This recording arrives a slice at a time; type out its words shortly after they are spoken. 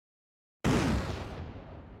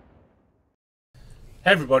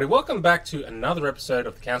Hey everybody, welcome back to another episode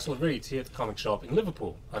of the Council of Reeds here at the comic shop in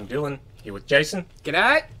Liverpool. I'm Dylan, here with Jason.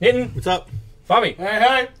 G'day. Hinton. What's up? Fummy. Hey,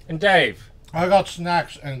 hey. And Dave. I got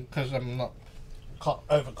snacks, and because I'm not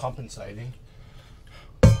overcompensating.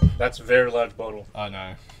 That's a very large bottle. I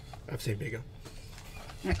know. I've seen bigger.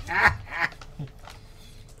 It's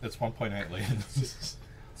 1.8 litres.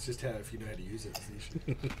 It's just how, if you know how to use it, it's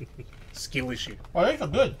the issue. Skill issue. Oh, these are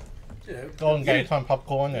good. Yeah. Golden Gate Time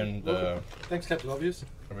popcorn and Thanks, Captain Obvious.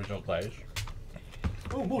 original glaze.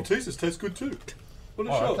 Oh, Maltesers taste good too. What a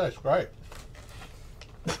Oh, shot. that tastes great.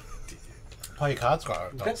 Play your cards,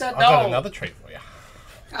 guys. Get that I've got doll. another treat for you.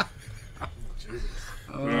 Jesus.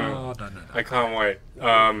 Oh, no. I can't wait.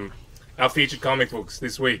 Our featured comic books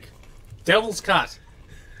this week. Devil's Cut.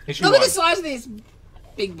 Issue Look at 1. the size of this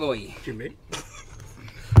big boy. Jimmy.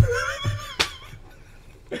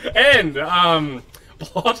 And,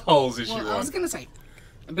 Plot Holes issue Well, 1. I was going to say,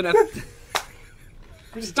 but I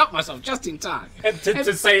stopped myself just in time. And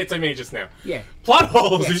to say it to me just now. Yeah. Plot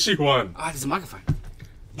Holes Yeah. issue 1. Oh, there's a microphone.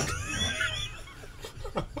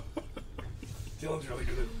 Dylan's really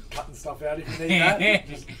good at cutting stuff out if you need that.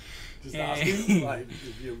 Just ask him. Like,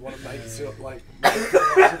 if you want to make it like to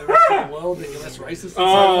the rest of the world, then you're less racist. And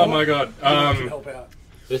Oh so my god. He can help out.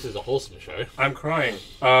 This is a wholesome show. I'm crying.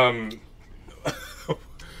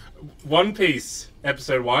 One Piece,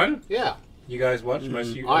 episode 1. Yeah. You guys watch? Most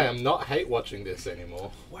of you. I am not hate watching this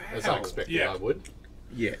anymore. As I expected Yeah. I would.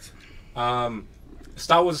 Yes.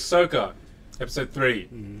 Star Wars Ahsoka, episode 3.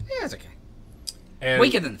 Yeah, it's okay. And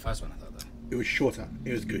Weaker than the first one, I thought, though. It was shorter.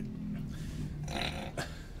 It was good.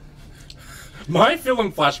 my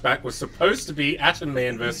film Flashback was supposed to be Atom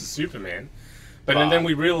Man versus Superman, but and then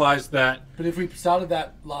we realized that But if we started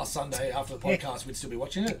that last Sunday after the podcast, we'd still be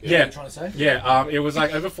watching it. Is that Yeah. what you're trying to say? yeah, it was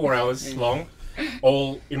like over 4 hours long,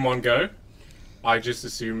 all in one go. I just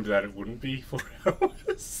assumed that it wouldn't be 4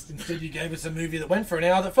 hours. Instead, you gave us a movie that went for an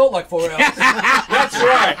hour that felt like 4 hours. That's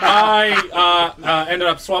right. I ended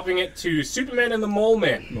up swapping it to Superman and the Mole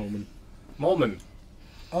Man. Moleman.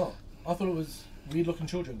 Oh, I thought it was weird looking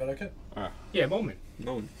children, but okay. Yeah, Moleman.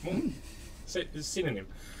 No. Moleman. It's a synonym.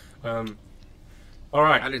 All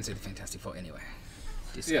right. I didn't see the Fantastic Four anyway.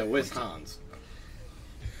 Yeah, where's Hans?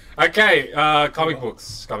 Okay, comic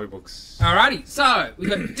books. Alrighty, so we've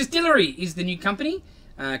got Distillery is the new company,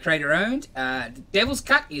 creator owned. Devil's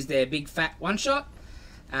Cut is their big fat one shot.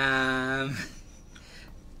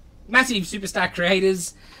 Massive superstar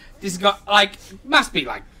creators. This has got must be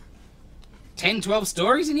 10, 12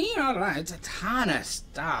 stories in here. I don't know. It's a ton of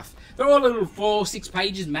stuff. They're all little 4-6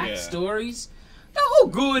 pages max stories. They're all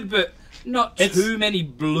good, but not too many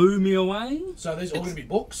blew me away. So these are all going to be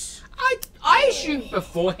books? I assumed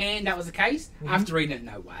beforehand that was the case. After reading it,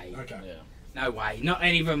 no way. Okay. Yeah. No way. Not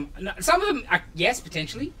any of them. No, some of them, yes,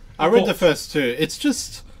 potentially. I read the first two. It's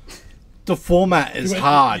just the format is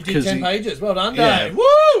hard You did 10 you, pages. Well done, Yeah. Dave.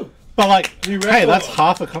 Woo! but You read hey, all that's of it.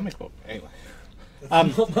 half a comic book. Anyway,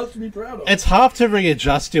 Not much to be proud of. it's hard to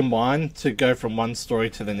readjust your mind to go from one story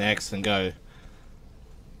to the next and go.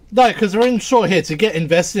 No, because we're in short here to get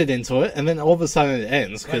invested into it, and then all of a sudden it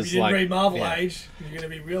ends. Maybe you Because didn't read Marvel Age. You're going to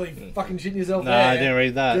be really fucking shitting yourself No, there. I didn't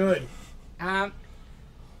read that. Good. Um,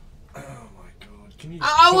 Oh my god. Can you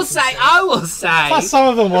I will say. Plus, some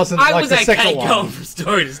of them wasn't I like was the okay second going one. from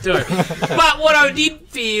story to story. But what I did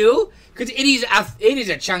feel, because it is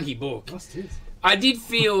a chunky book, Must is. I did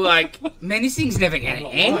feel like, man, this thing's never going to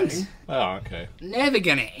not end. lying. Oh, okay. Never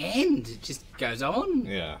going to end. It just goes on.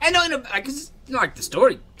 Yeah. And not in a, because like the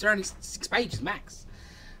story, it's only 6 pages max.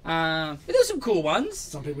 But there were some cool ones.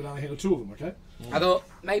 Some people don't handle 2 of them, okay? I thought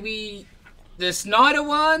maybe the Snyder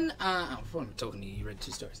one. I'm talking to you. You read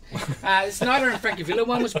 2 stories. The Snyder and Frankie Villa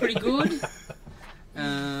one was pretty good.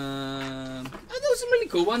 There was some really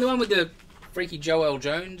cool one. The one with the freaky Joel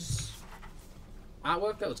Jones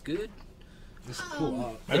artwork, that was good. That's cool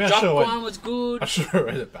art. The Maybe I Jock should've went- one was good. I should have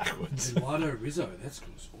read it backwards. Eduardo Rizzo. That's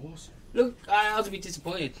awesome. Look, I was a bit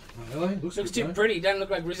disappointed. Oh, really? Looks Looks good, too though. pretty. Doesn't look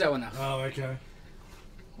like Rizzo enough. Oh, okay.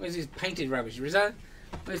 Where's his painted rubbish, Rizzo?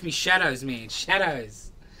 Where's me shadows, man?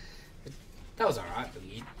 Shadows. But that was alright,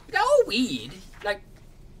 weird. They're all weird. Like,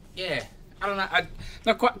 yeah. I don't know.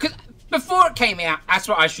 Not quite. Because before it came out, that's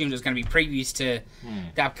what I assumed it was going to be previews to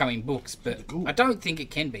the upcoming books. But Cool. I don't think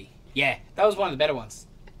it can be. Yeah. That was one of the better ones.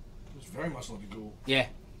 It's very much like a ghoul. Yeah. It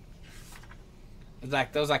was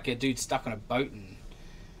like, there was like a dude stuck on a boat and.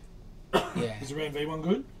 Yeah. Is the Ram V1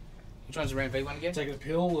 good? Which one's the Ram V1 again? Taking a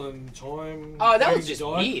pill and time. Oh, that waiting was to just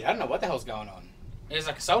die? weird. I don't know what the hell's going on. It was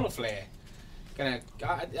like a solar flare. That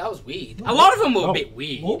was weird. A lot of them were a bit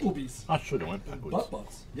weird. More boobies. I should have went backwards. Butt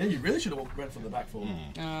butts. Yeah, you really should have went from the back for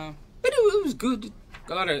them. But it was good.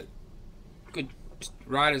 Got a lot of good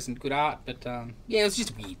writers and good art, but yeah, it was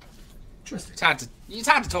just weird. Interesting. It's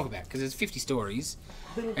hard to talk about because there's 50 stories,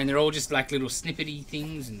 and they're all just like little snippety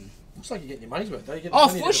things. And Looks like you're getting your money's worth, though. You're getting Oh,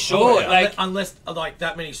 plenty for to sure, enjoy. like- unless like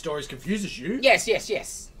that many stories confuses you. yes.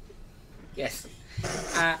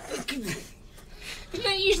 You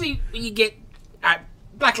know, usually when you get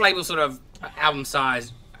Black Label sort of album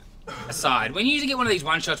size aside, when you usually get one of these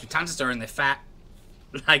one shots with tons of story and they're fat,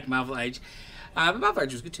 like Marvel Age, but Marvel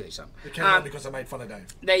Age was good too. So It came out because I made fun of Dave.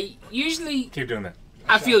 they usually. Keep doing that.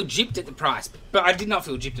 I feel gypped at the price, but I did not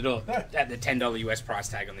feel gypped at all at the $10 US price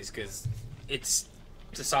tag on this because it's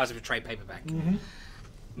the size of a trade paperback.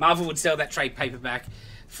 Marvel would sell that trade paperback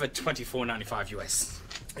for $24.95 US.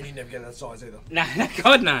 And you never get that size either. No,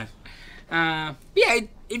 God no. Yeah,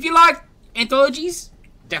 if you like anthologies,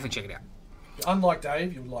 definitely check it out. Unlike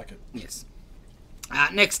Dave, you'll like it. Yes.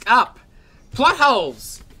 Next up, plot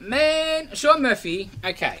holes. Man, Sean Murphy.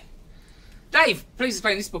 Okay. Dave, please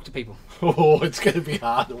explain this book to people. Oh, it's going to be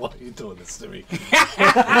hard. Why are you doing this to me?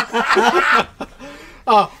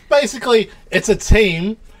 Basically, it's a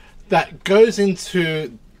team that goes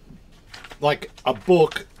into like a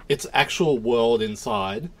book, its actual world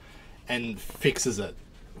inside, and fixes it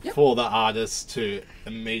for the artist to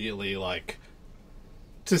immediately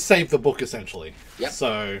to save the book, essentially. Yep.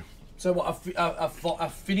 So what, a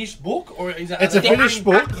finished book? Or is that... It's a finished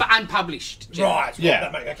book. But unpublished. Right. Yeah.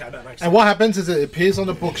 That makes sense. And what happens is it appears on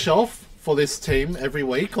a bookshelf for this team every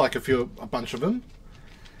week, like a bunch of them,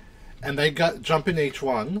 and they jump in each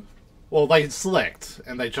one. Well, they select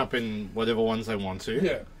and they jump in whatever ones they want to.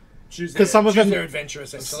 Yeah. Choose 'Cause some of them- their adventure,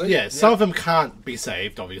 essentially. Yeah, some of them can't be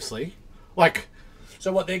saved, obviously.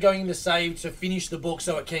 So what, they're going to save to finish the book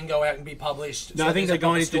so it can go out and be published? No, so I think they're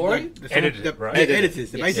there's a going proper into story? Edit it, right? editors.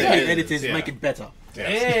 They're Yes. basically Yeah. editors Yeah. make it better.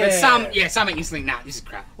 Yeah. But some instantly, nah, this is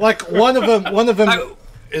crap. One of them Oh.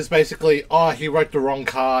 is basically, he wrote the wrong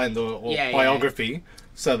car in the Yeah. biography,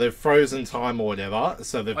 so they've frozen time or whatever.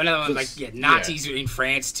 So they've Another one, just- Nazis in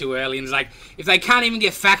France too early, and it's like, if they can't even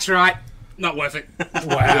get facts right, not worth it.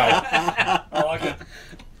 Wow. I like it.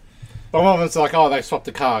 But one of them's like, they swapped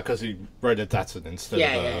the car because he wrote a Datsun instead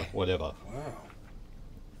Yeah, of yeah. whatever.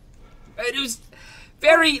 It was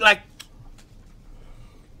very,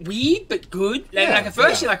 weird, but good. At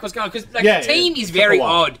first, you're like, what's going on? Because, Yeah, the team it is took very a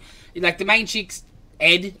while. odd. The main chick's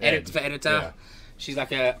Ed. For editor. Yeah. She's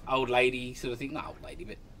like a old lady sort of thing. Not old lady,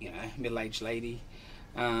 but, middle-aged lady.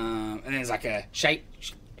 And then there's like a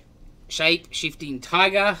shape-shifting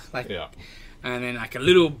tiger. Yeah. And then like a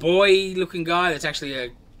little boy-looking guy that's actually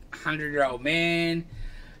a 100-year-old man.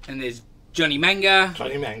 And there's Johnny Manga.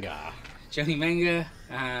 Johnny Manga.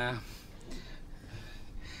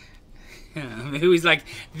 Who is like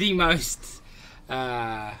the most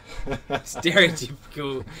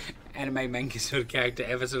stereotypical anime manga sort of character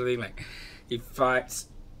ever, sort of thing. Like, he fights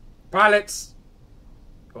pilots.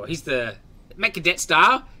 Well, he's the Mech Cadet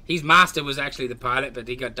style. His master was actually the pilot, but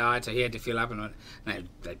he died, so he had to fill up and they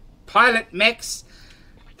pilot mechs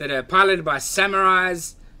that are piloted by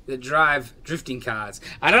samurais that drive drifting cars.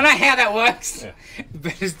 I don't know how that works,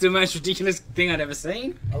 but it's the most ridiculous thing I've ever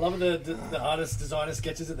seen. I love the artist designer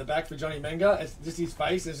sketches at the back for Johnny Manga. It's just his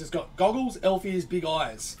face. It's just got goggles, elf ears, big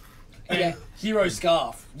eyes, and hero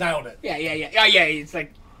scarf. Nailed it. Yeah. Oh, yeah, it's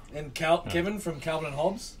like... And Kevin from Calvin and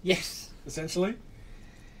Hobbes, Yes. essentially.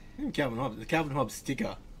 The Calvin Hobbes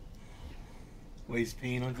sticker. Where he's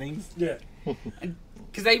peeing on things. Yeah.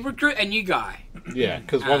 Because they recruit a new guy. Yeah,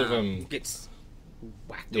 because one of them... gets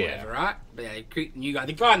whacked or whatever, right? But they recruit a new guy.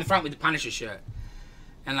 The guy in the front with the Punisher shirt.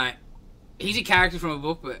 And, he's a character from a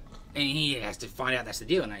book, and he has to find out that's the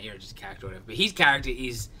deal. And you're just a character or whatever. But his character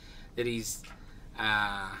is that he's a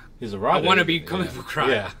wannabe comic book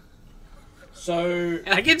writer. Yeah. So...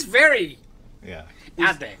 It's very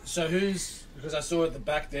out there. So who's... Because I saw at the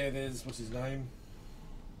back there's... What's his name?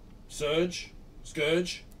 Scourge?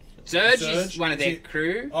 Surge Surge? is one of Is their he-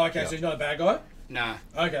 crew. Oh, okay, so he's not a bad guy? No.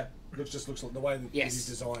 Okay. Looks like the way that Yes. he's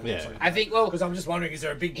designed. Yeah. I think, well, Because I'm just wondering, is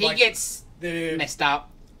there a big... he gets their messed up.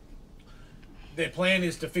 plan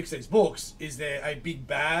is to fix these books. Is there a big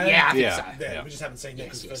bad? Yeah, I think Yeah. so. There, Yeah. we just haven't seen that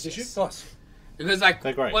because Yes, first yes, issue. yes. Nice. Because,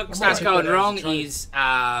 They're great. what starts Right. going But wrong as a trade- is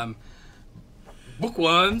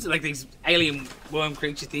bookworms, like these alien worm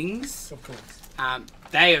creature things. Of course.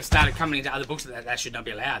 They have started coming into other books that should not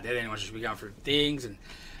be allowed. They're the only ones who should be going through things, and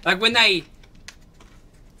when they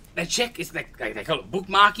check, it's like they call it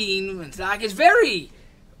bookmarking, and it's very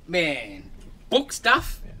book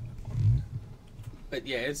stuff. But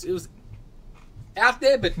yeah, it was out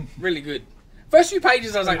there, but really good. First few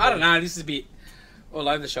pages, I was like, I don't know, this is a bit all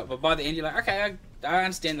over the shop. But by the end, you're like, okay, I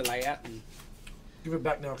understand the layout, and Give it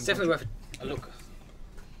back now. it's definitely worth a look.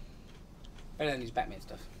 Better than his Batman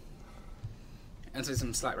stuff. And so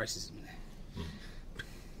some slight racism in there.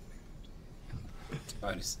 It's a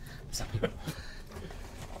bonus for some people.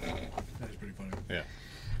 That is pretty funny.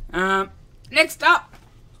 Yeah. Next up,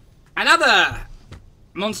 another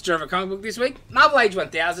monster of a comic book this week. Marvel Age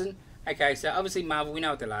 1000. Okay, so obviously Marvel, we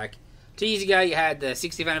know what they're like. 2 years ago, you had the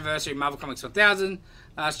 60th anniversary of Marvel Comics 1000.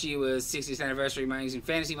 Last year was 60th anniversary of Amazing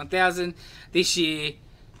Fantasy 1000. This year,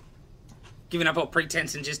 giving up all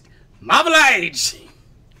pretense and just Marvel Age.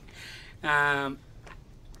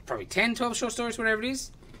 Probably 10, 12 short stories, whatever it is.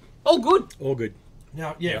 All good. All good.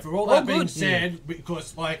 Now, yeah, Yeah. for all Oh, that being good. said,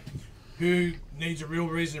 because, like, who needs a real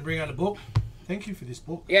reason to bring out a book? Thank you for this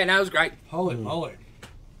book. Yeah, no, it was great. Holy moly.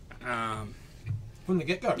 From the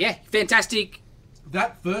get-go. Yeah, fantastic.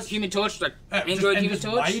 That first... Human Torch, like just- Android and Human just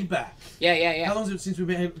Torch. Wade back. Yeah. How long is it since we've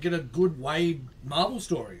been able to get a good Wade Marvel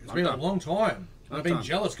story? It's been a long time. I've been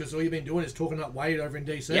jealous because all you've been doing is talking up Wade over in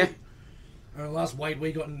DC. Yeah. And the last Wade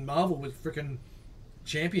we got in Marvel was freaking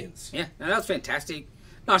Champions. Yeah, no, that was fantastic.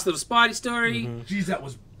 Nice little Spidey story. Jeez, that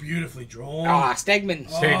was beautifully drawn. Ah, Stegman.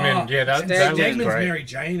 Stegman, yeah, that was Stegman's great. Mary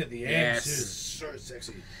Jane at the end. Yes. She was so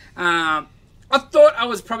sexy. I thought I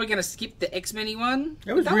was probably going to skip the X-Men one.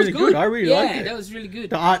 That was but really good. I really liked it. Yeah, that was really good.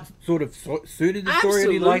 The art sort of suited the story. I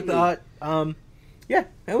didn't like the Absolutely. art. Yeah,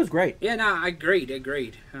 that was great. Yeah, no, I agreed.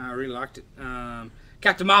 I really liked it.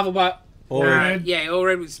 Captain Marvel, but All red. yeah, all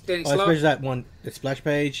red with standing slot. Especially that one, the splash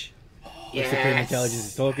page. Yes. Supreme Intelligence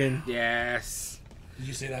is talking. Yes. Did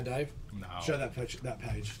you see that, Dave? No. Show that page.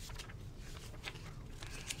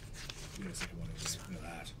 Yeah, second one. Look at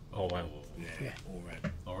that. Oh, wow. Yeah, all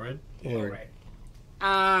red. All red? All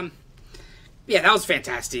right. Yeah, that was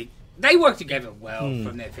fantastic. They worked together well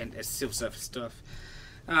from their Silver Surfer stuff.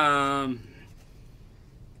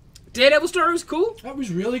 Daredevil story was cool. That was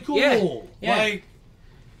really cool. Yeah. Like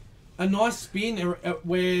a nice spin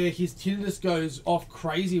where his tinnitus goes off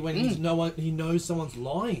crazy when he knows someone's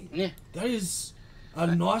lying. Yeah. That is a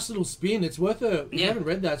nice little spin. It's worth a. If you haven't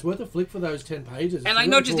read that, it's worth a flick for those 10 pages. And It's like really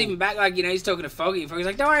not just cool. even back, like he's talking to Foggy. Foggy's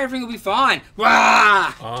like, "Don't worry, everything will be fine."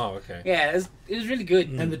 Wah! Oh, okay. Yeah, it was really good.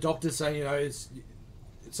 And the doctor's saying, it's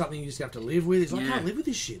something you just have to live with. He's like, I Yeah. can't live with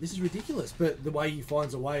this shit. This is ridiculous. But the way he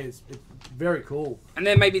finds a way is very cool. And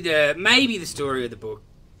then maybe the story of the book,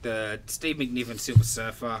 the Steve McNiven Silver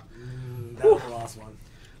Surfer. That was the last one.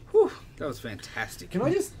 Whew, that was fantastic. Can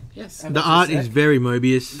I just? Yes. The art is very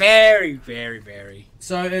Mobius. Very, very, very.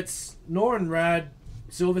 So it's Norrin Rad,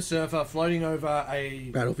 Silver Surfer, floating over a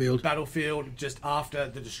battlefield just after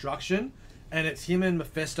the destruction, and it's him and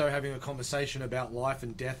Mephisto having a conversation about life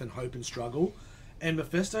and death and hope and struggle. And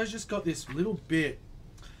Mephisto's just got this little bit,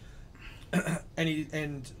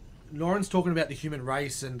 and Norrin's talking about the human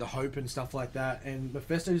race and the hope and stuff like that. And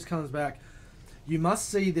Mephisto just comes back. You must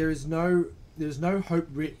see there is no hope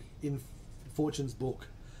writ in Fortune's book.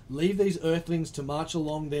 Leave these earthlings to march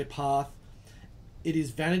along their path. It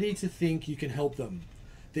is vanity to think you can help them.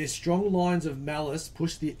 Their strong lines of malice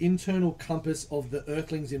push the internal compass of the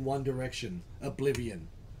earthlings in one direction, oblivion.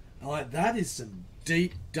 That is some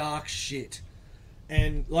deep, dark shit.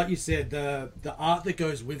 And like you said, the art that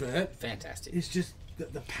goes with it Fantastic. is just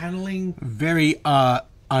the paneling. Very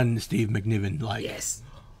un-Steve McNiven like. Yes.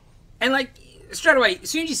 And like straight away, as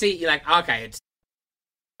soon as you see it, you're like, okay, it's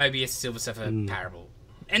maybe a Silver Surfer parable.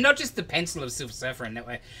 And not just the pencil of Silver Surfer in that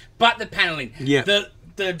way, but the paneling. Yeah.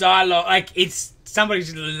 The dialogue, like it's somebody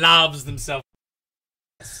who loves themselves.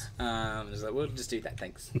 It's like, we'll just do that,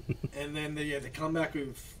 thanks. And then the comeback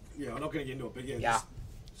of I'm not going to get into it, but Yeah.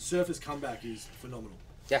 Surfer's comeback is phenomenal.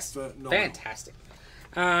 Yes. Phenomenal. Fantastic.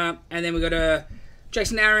 And then we got a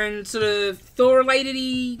Jason Aaron sort of Thor related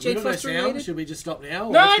Jane We got no Foster sound. related. Should we just stop now?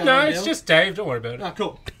 or No, what's going no, on it's now? just Dave. Don't worry about it. Ah,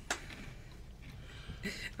 cool.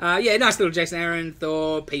 Yeah, nice little Jason Aaron,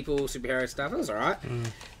 Thor, people, superhero stuff. It was alright.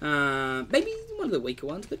 Maybe one of the weaker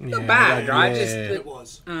ones, but not Yeah, bad, like, right? yeah. Just It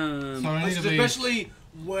was. So I need to be- Especially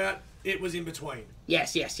where it was in between.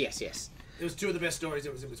 yes. It was two of the best stories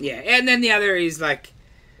that was in between. Yeah, and then the other is like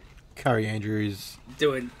Curry Andrews.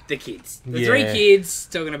 doing the kids. The Yeah. 3 kids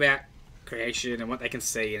talking about creation and what they can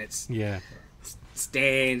see, and it's Yeah.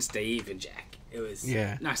 Stan, Steve, and Jack. It was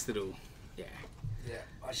Yeah. nice little, Yeah,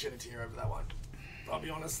 I shed a tear over that one. I'll be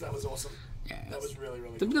honest, that was awesome. yeah. That was really,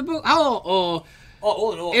 really The, cool. the book. Oh,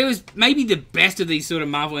 All in all. it was maybe the best of these sort of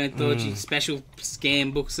Marvel anthology special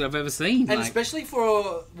scam books that I've ever seen. And like, especially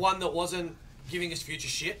for one that wasn't giving us future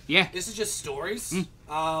shit. Yeah. This is just stories.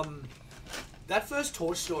 That first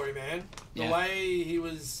Torch story, man. The Yeah. way he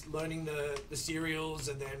was learning the serials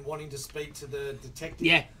and then wanting to speak to the detective.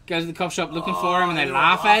 yeah, goes to the cop shop looking for him, and they were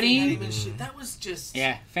laugh at laughing him. and shit. That was just...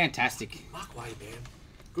 Yeah, fantastic. Mark Waid, man.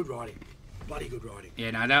 Good writing. Bloody good writing.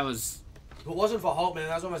 Yeah, no, that was If it wasn't for Hulk, man,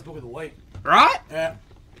 that was almost book of the week. Right? Yeah.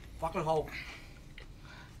 Fucking Hulk.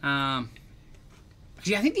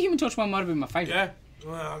 Actually, I think the Human Torch one might have been my favourite. Yeah.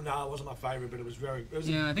 Well, no, it wasn't my favourite, but it was very. It was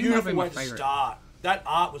Yeah, I a think it might have been beautiful my way to favourite. start. That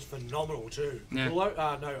art was phenomenal too. Yeah.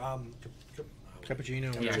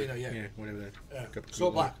 Cappuccino. Yeah. Cappuccino, yeah. Yeah, whatever that. Yeah. Cappuccino.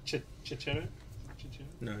 Salt black. Chichero?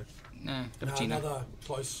 No. No, No, cappuccino. another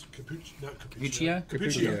close cappuccino. Cappuccino?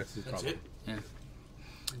 Cappuccino. Cappuccino. That's it.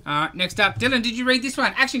 Alright, next up. Dylan, did you read this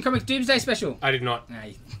one? Action Comics Doomsday Special. I did not. No,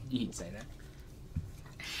 you didn't say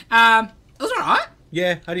that. It was alright.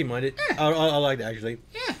 Yeah, I didn't mind it. Yeah. I liked it actually.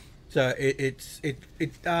 Yeah. So it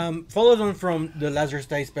follows on from the Lazarus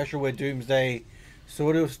Day special where Doomsday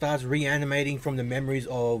sort of starts reanimating from the memories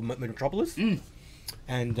of Metropolis,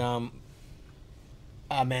 and a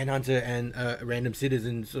Manhunter and a random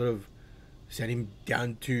citizen sort of send him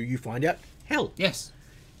down to, you find out, hell, Yes.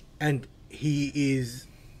 and he is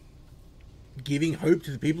giving hope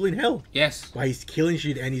to the people in hell Yes. by he's killing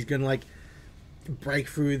shit, and he's gonna like break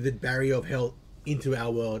through the barrier of hell into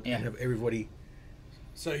our world Yeah. and have everybody.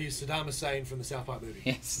 So he's Saddam Hussein from the South Park movie.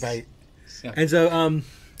 Yes. Right. Yeah. And so,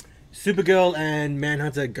 Supergirl and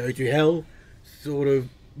Manhunter go to hell, sort of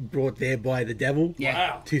brought there by the devil Yeah.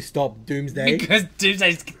 Wow. to stop Doomsday. Because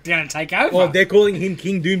Doomsday's gonna take over. Well, they're calling him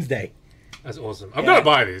King Doomsday. That's awesome. I'm gonna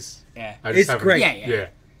buy this. Yeah. I just It's haven't- great. Yeah, yeah. Yeah.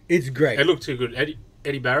 It's great. It looked too good.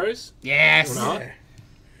 Eddie Barrows? Yes. Well, Yeah.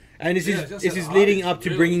 And this Yeah, is that's this an is leading art, up to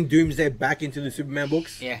really. bringing Doomsday back into the Superman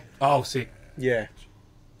books. Yeah. Oh, sick. Yeah.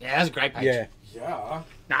 Yeah, that was a great page. Yeah. Yeah.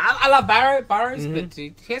 Nah, I love Burrows, but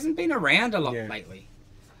he hasn't been around a lot Yeah. lately.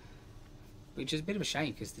 Which is a bit of a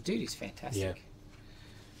shame because the dude is fantastic.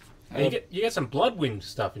 Yeah. And you get some Bloodwind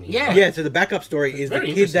stuff in here. Yeah. Yeah, so the backup story is the Very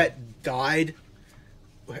kid interesting. that died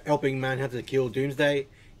helping Manhunter to kill Doomsday.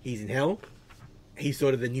 He's in hell. He's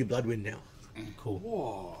sort of the new Bloodwind now. Cool.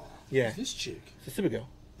 Whoa. Yeah. Who's this chick? It's a Supergirl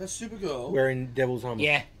That's Supergirl. wearing Devil's armor.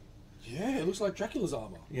 Yeah. Yeah, it looks like Dracula's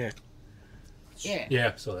armor. Yeah. Yeah.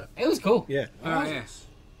 Yeah, saw that. It was cool. Yeah. Oh, yeah.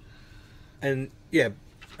 And yeah,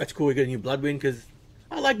 that's cool. We got a new Bloodwind because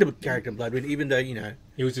I like the character Bloodwind, even though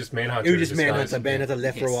He was just Manhunter. it was just in disguise. Manhunter. Manhunter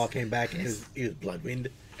left for a Yes. while, came back, and he was Bloodwind.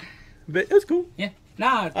 But it was cool. Yeah.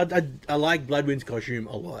 Nah. I like Bloodwind's costume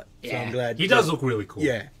a lot, so Yeah. I'm glad. He does look really cool.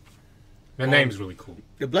 Yeah, The name's really cool.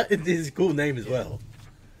 the Blood is a cool name as well.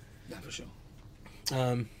 No, for sure.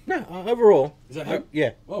 No, overall, Is that him?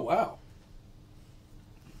 yeah, Oh, wow.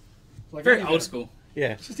 Like Very Anti-Venom. old school.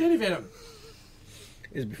 yeah. It's just Anti-Venom.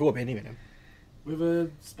 It was before Penny Venom. With a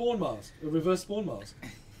spawn mask. A reverse spawn mask. I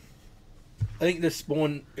think the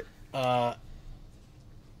Spawn.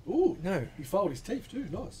 Ooh, No, he filed his teeth too.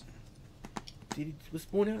 Nice. was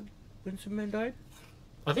Spawn out when Superman died?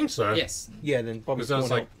 I think so. Yes. Yeah, then probably Because that was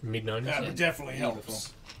Spawn like mid 90s. Yeah, Yeah. it definitely Yeah,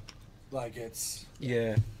 helps. Like it's...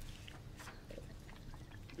 Yeah,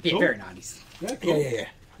 Yeah, Cool. very 90s. Yeah, cool. yeah.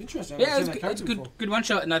 Interesting. Yeah, I've it's seen that good, it's character good, before. good one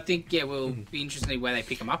shot, and I think we'll be interested in where they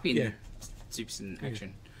pick him up in Yeah. Supes and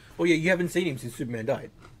action. Well, yeah, you haven't seen him since Superman died.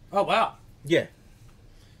 Oh, wow. Yeah,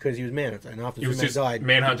 because he was Manhunter, and after He was Superman just died,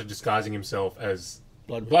 Manhunter disguising himself as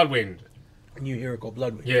Bloodwind. Bloodwind. A new hero called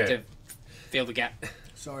Bloodwind. Yeah. To fill the gap.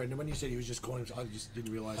 Sorry, and when you said he was just calling him, I just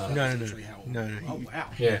didn't realise that No, was no, actually how... no, no. Oh, wow.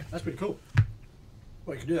 Yeah. That's pretty cool.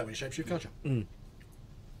 Well, you can do that when you shapeshift, can't you?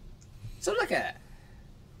 Sort of like a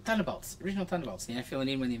Thunderbolts, original Thunderbolts, filling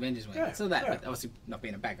in when the Avengers went. Yeah, So that, yeah. but obviously not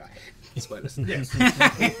being a bad guy. Spoilers. Yes.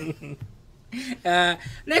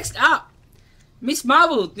 Next up, Miss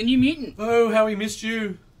Marvel, the New Mutant. Oh, how he missed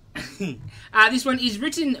you. This one is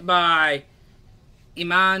written by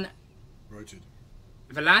Iman Rotated.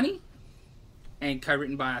 Vellani and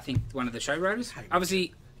co-written by, I think, one of the showrunners.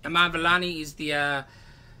 Obviously, Iman Vellani is the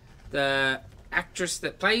actress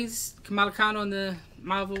that plays Kamala Khan on the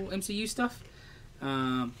Marvel MCU stuff.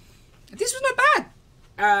 This was not bad.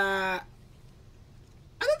 I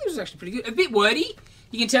think this was actually pretty good. A bit wordy.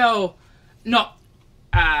 You can tell, not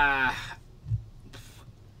I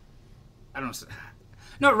don't know,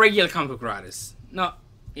 not regular comic book writers. Not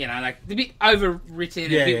like a bit overwritten,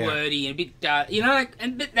 and Yeah, a bit yeah. wordy, and a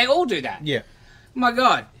bit but they all do that. Yeah. My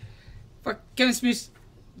God, Kevin Smith's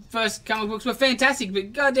first comic books were fantastic,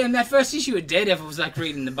 but goddamn, that first issue of Daredevil was like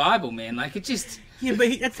reading the Bible, man. Like it just. Yeah,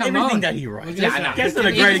 but that's Come everything on. that he writes. Yeah, I know. That's not a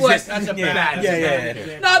It's great worse. example. That's a yeah. bad- Yeah, that's a yeah, bad-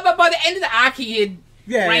 yeah. No, but by the end of the arc, he had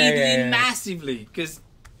Yeah, reined yeah, it in yeah. massively because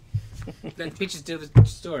then pictures tell the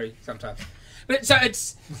story sometimes. But so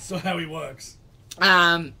it's That's not how he works.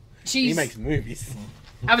 she's He makes movies.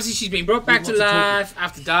 obviously she's been brought back to Lots of talking. life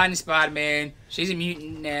after dying in Spider-Man. She's a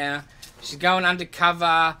mutant now. She's going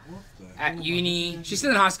undercover at uni. She's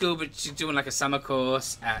still in high school, but she's doing like a summer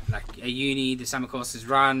course at like a uni. The summer course is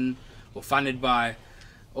run or funded by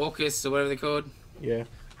Orcus or whatever they're called. Yeah.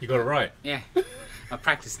 You got it right. Yeah, I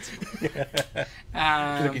practiced. Look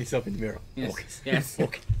at yourself in the mirror. Yes, yes.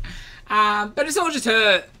 But it's all just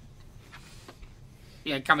her,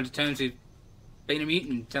 coming to terms with being a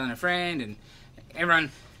mutant and telling her friend and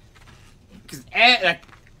everyone, because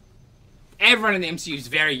everyone in the MCU is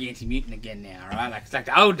very anti-mutant again now, right? Like it's like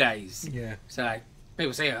the old days. Yeah. So like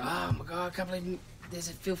people say, "Oh my god, I can't believe there's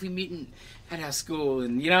a filthy mutant at our school,"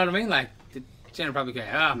 and you know what I mean? Like the general public go,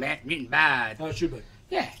 "Oh man, mutant bad." Oh, it should be.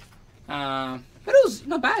 Yeah. But it was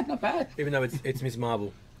not bad, not bad. Even though it's Miss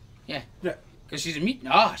Marvel. Yeah. Yeah. Because she's a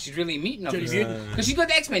mutant. Oh, she's really a mutant. Obviously. Because she's got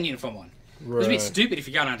the X-Men uniform on. It's a bit stupid if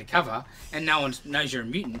you're going undercover and no one knows you're a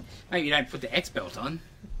mutant. Maybe you don't put the X belt on.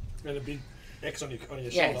 And a big X on your shoulder.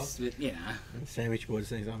 Yes, but you know. Sandwich board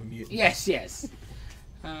says I'm a mutant. Yes, yes.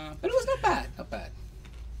 But it was not bad, not bad.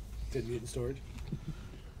 Dead mutant storage.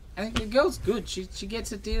 I think the girl's good. She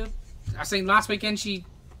gets a deal. I seen last weekend she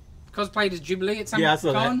cosplayed as Jubilee at some Yeah, I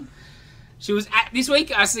saw con. that. She was at this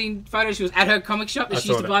week. I seen photos. She was at her comic shop that I she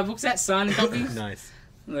used saw to that. buy books at, signing copies. Nice.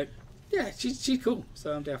 I'm like, yeah, she's cool.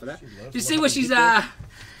 So I'm down for that. loves Did you see where she's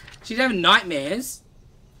having nightmares?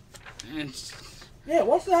 And Yeah,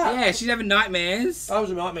 what's that? yeah, she's having nightmares. That was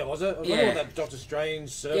a nightmare, was it? I was Yeah. wondering what that Doctor Strange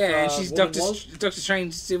surfer Yeah, and she's woman Doctor was.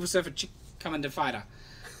 Strange, Silver Surfer chick coming to fight her.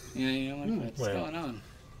 You know, like, what's wow. going on?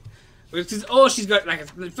 Or she's got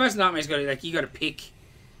like the first nightmare's got like you got to pick,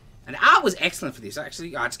 and the art was excellent for this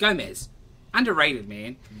actually. Oh, it's Gomez, underrated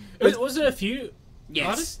man. Was it a few? Yes,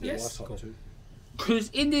 Artists? Yeah, yes. I saw it too. Because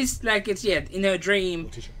in this, like it's in her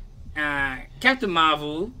dream, Captain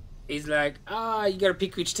Marvel is like, oh, you got to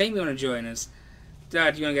pick which team you want to join us. Do you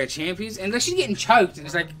want to go champions? And like she's getting choked, and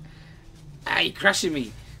it's like, you're crushing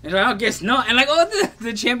me. And like, I guess not. And like all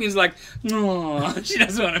the champions are like, no, she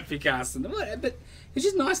doesn't want to pick us. And but it's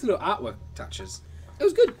just nice little artwork touches. It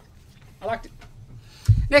was good. I liked it.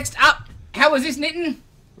 Next up, how was this knitting?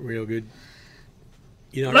 Real good.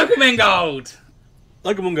 You know, Local Man Gold.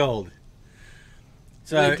 Pokemon Gold.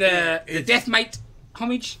 So With the Deathmate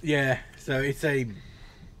homage. yeah, so it's a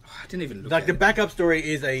I didn't even look like at the it. backup story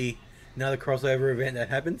is another crossover event that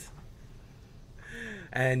happens.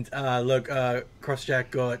 And look, Crossjack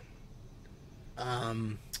got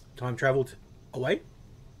time traveled away,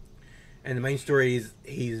 and the main story is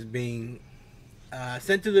he's being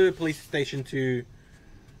sent to the police station to.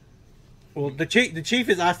 Well, the chief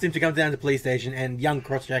has asked him to come down to the police station, and young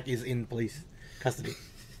Crossjack is in police custody,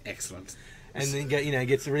 Excellent. and then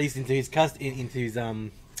gets released into his Excellent.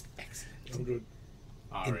 I'm good.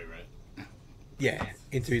 Right.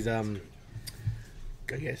 into his I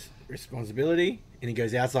guess responsibility, and he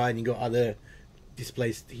goes outside and you got other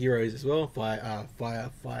displaced heroes as well. Fire,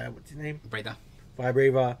 what's his name? Breather. Fire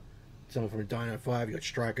Breather, someone from Dino 5, you got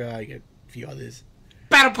Striker, you got a few others.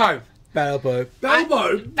 Battle Pope. Battle Pope,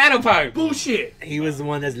 Battle Pope. Bullshit. he was the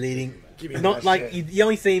one that's leading. Give me Not that like shit. you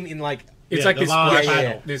only see him in like It's Yeah, like the this last splash,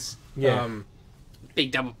 battle. this Yeah.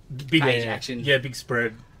 Big double big page action. Yeah, big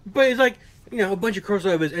spread. but it's like a bunch of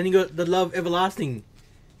crossovers, and you got the Love Everlasting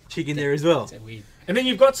chick in there as well. So weird. And then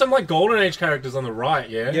you've got some like Golden Age characters on the right,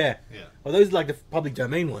 yeah? Yeah. Yeah. Well, those are like the public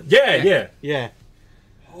domain ones. Yeah. Yeah.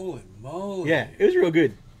 Holy moly. Yeah, it was real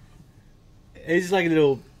good. It's just like a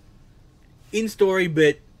little in story,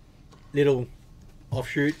 but little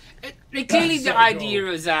offshoot. Clearly, That's the so idea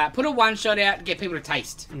is put a one shot out and get people to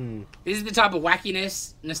taste. Mm. This is the type of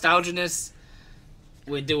wackiness, nostalginess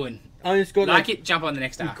we're doing. I just got Like it, jump on the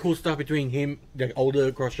next arc. cool stuff between him, the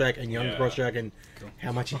older Crossjack, and younger Yeah. Crossjack, and Cool.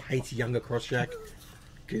 how much he hates younger Crossjack.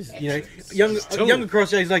 Because younger Excellent.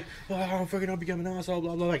 Crossjack's like, oh, I'm fucking, I'll become an asshole,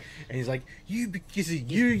 blah blah blah. And he's like, because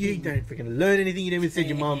of you don't freaking learn anything. You never send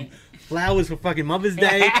your mum flowers for fucking Mother's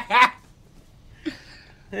Day.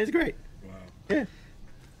 And it's great. Wow. Yeah,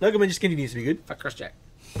 Logan just continues to be good. Fuck Crossjack.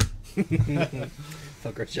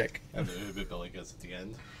 Fuck Crossjack. And the Uber bill he gets at the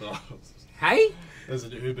end. Hey? There's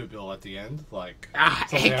an Uber bill at the end, like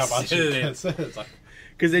Excellent. how much he gets. It's like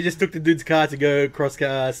Because they just took the dude's car to go across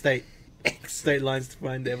state lines to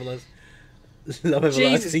find the Love Everlasting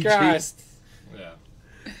Jesus chick. Christ. yeah.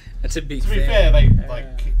 That's a big To be fan. fair, they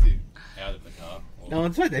like kicked him out of the car. Or- No,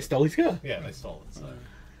 it's like they stole his car. Yeah, they stole it. So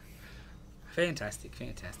Fantastic,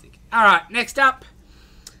 fantastic. Alright, next up.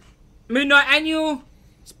 Moon Knight Annual.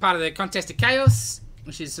 It's part of the Contest of Chaos,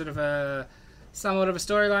 which is sort of somewhat of a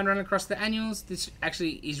storyline running across the annuals. This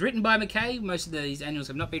actually is written by McKay. Most of these annuals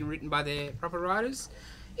have not been written by their proper writers.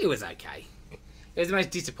 It was okay. It was the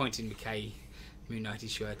most disappointing McKay Moon Knight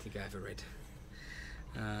issue I think I ever read.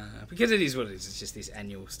 Because it is what it is. It's just this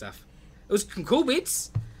annual stuff. It was some cool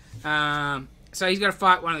bits. So he's got to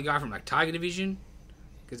fight one of the guy from like Tiger Division,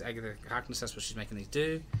 because Agatha Harkness, that's what she's making these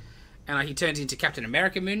do. And like he turns into Captain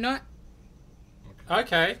America Moon Knight.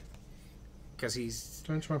 Okay. because he's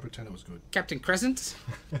Don't try and pretend it was good. Captain Crescent.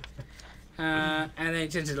 And then he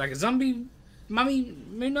turns into like a zombie mummy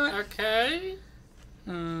Moon Knight. Okay.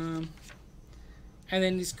 And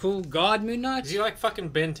then this cool god Moon Knight. Is he like fucking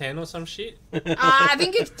Ben 10 or some shit? I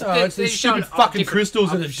think it's It's they're these showing stupid fucking different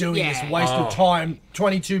crystals that are options. doing this Yeah. waste of time.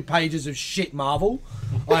 22 pages of shit, Marvel.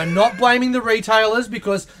 I'm not blaming the retailers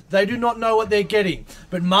because they do not know what they're getting.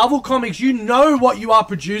 But Marvel Comics, you know what you are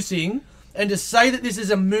producing. And to say that this is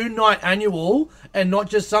a Moon Knight annual and not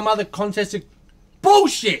just some other contest of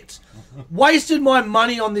bullshit. Wasted my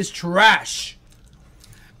money on this trash.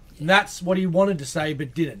 And that's what he wanted to say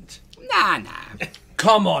but didn't. Nah.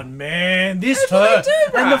 Come on, man. This That's what hurt. they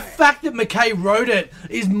do, And the bro. fact that McKay wrote it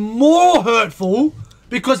is more hurtful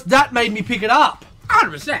because that made me pick it up.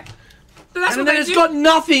 100%. But that's And what then they it's do. got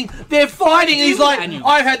nothing. They're fighting. They He's do like, annuals.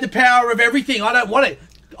 I've had the power of everything. I don't want it.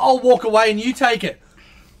 I'll walk away and you take it.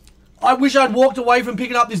 I wish I'd walked away from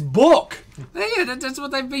picking up this book. Yeah, that's what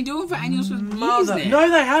they've been doing for annuals for years Mother. now. No,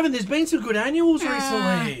 they haven't. There's been some good annuals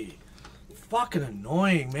recently. Fucking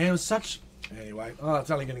annoying, man. It was such... Anyway, it's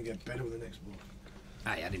only going to get better with the next book.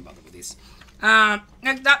 Oh, yeah, I didn't bother with this.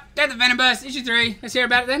 Next up, Death of Venomverse, issue 3. Let's hear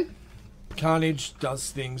about it then. Carnage does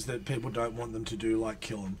things that people don't want them to do, like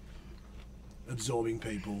kill them. Absorbing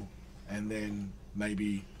people, and then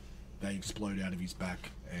maybe they explode out of his back,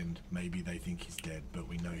 and maybe they think he's dead, but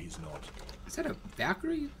we know he's not. Is that a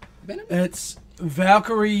Valkyrie Venom? It's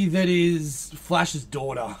Valkyrie that is Flash's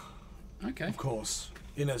daughter, Okay. of course,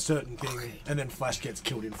 in a certain thing, and then Flash gets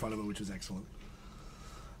killed in front of her, which was excellent.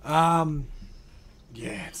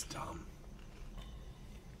 Yeah, it's dumb.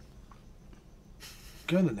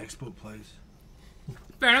 Go to the next book, please.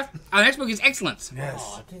 Fair enough. Our next book is Excellence. Yes.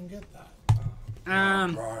 Oh, I didn't get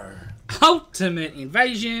that. Bro. Ultimate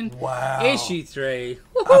Invasion, Wow. issue 3.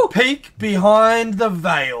 A peek behind the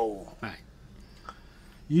veil. Right.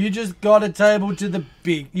 You just got a table to the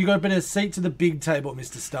big... You got a bit of seat to the big table,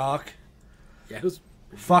 Mr. Stark. Yeah, it was...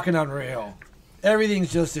 Fucking unreal.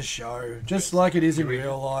 Everything's just a show. Just like it is in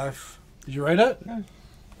real life. Did you read it? No.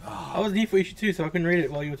 I wasn't here for issue 2, so I couldn't read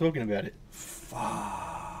it while you were talking about it.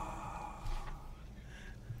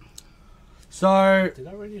 So... Did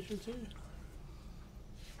I read issue 2?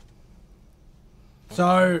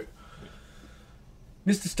 So,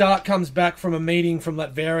 Mr. Stark comes back from a meeting from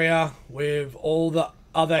Latveria with all the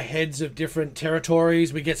other heads of different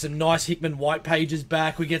territories. We get some nice Hickman white pages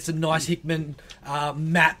back. We get some nice Hickman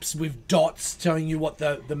maps with dots telling you what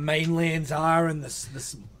the mainlands are and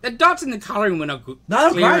the The dots in the colouring were not good. No, they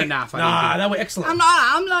were clear great. enough. I Nah, don't they think. were excellent.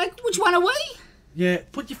 I'm like, which one are we? Yeah,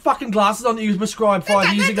 put your fucking glasses on that you prescribed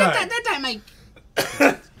 5 years ago. That don't make...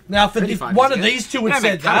 Now, if 35 one years of ago. these two They had don't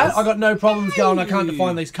said make that, colours. I got no problems going, I can't No.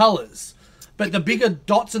 define these colours. But the bigger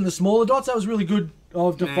dots and the smaller dots, that was really good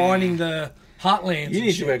of defining the heartlands. You and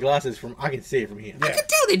need shit. to wear glasses from... I can see it from here. I could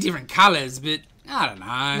tell they're different colours, but I don't know.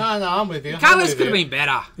 No, I'm with you. Colours could have been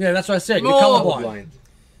better. Yeah, that's what I said. More You're colourblind. Blind.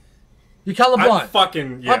 You're colourblind. I'm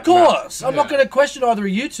fucking... Yeah, of course. I'm not Yeah. going to question either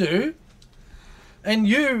of you two. And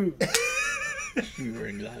you You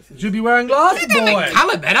wearing glasses. should be wearing glasses, They don't boy. make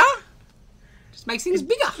colour better. Just makes things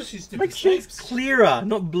bigger. Just use Makes different things shapes. clear,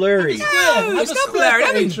 not blurry. No, have it's a not square blurry.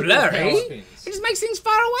 I mean footage of blurry. the It things. just makes things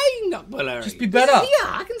far away not blurry. Just be better. Yeah,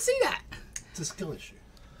 I can see that. It's a skill issue.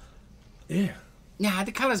 Yeah. Nah,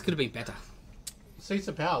 the colours could have been better. Seats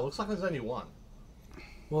of power. Looks like there's only one.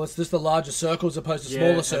 Well, it's just the larger circles opposed to Yeah,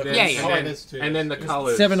 smaller and circles. then- Yeah, yeah. And then, there's two. and then the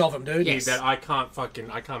colours. 7 of them, dude. Yes. That I can't mention.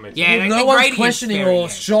 Yeah, Well, the no one's gradient's questioning very or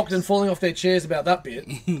nice. shocked and falling off their chairs about that bit.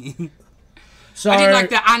 So I did like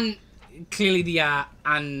the clearly the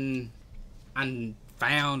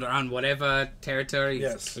unfound or whatever territory.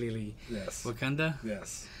 Yes. It's clearly yes, Wakanda.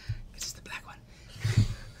 yes. It's just the black one.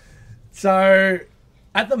 So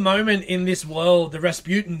at the moment in this world, the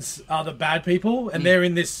Rasputins are the bad people, and they're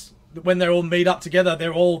in this. When they all meet up together,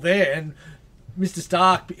 they're all there, and Mr.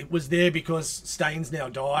 Stark was there because Staines now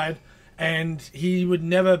died, and he would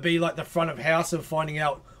never be like the front of house of finding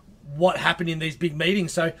out what happened in these big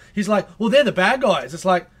meetings. So he's like, well, they're the bad guys. It's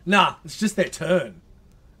like, nah, it's just their turn.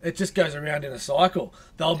 It just goes around in a cycle.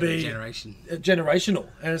 They'll be Generation. generational,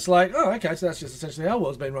 and it's like, oh, okay, so that's just essentially how our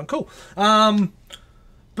world's been run. Cool.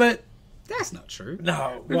 But That's not true.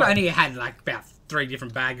 no, We've right. only had like about 3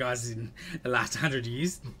 different bad guys in the last 100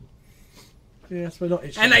 years. Yes, we're not.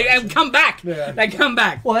 And they come back. Yeah. They come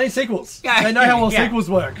back. Well, they need sequels. Yeah. They know how well Yeah. sequels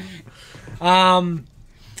work.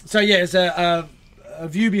 So yeah, it's a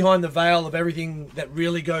view behind the veil of everything that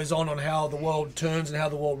really goes on how the world turns and how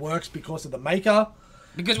the world works because of the Maker.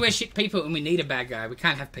 Because we're shit people and we need a bad guy. We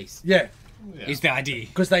can't have peace. Yeah, Is the idea.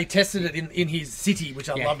 Because they tested it in his city, which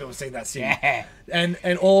I'd Yeah. love to have seen that city. Yeah. And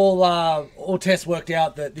all tests worked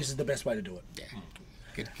out that this is the best way to do it. Yeah.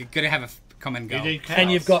 Good to have a common goal.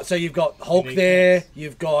 And you've got Hulk there.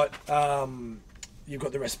 You've got the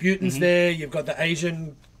Rasputins there. You've got the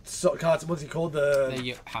Asian cards. What's he called?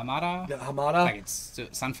 The Hamada. The Hamada. Like it's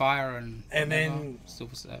Sunfire and then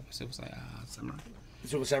Silver Samurai.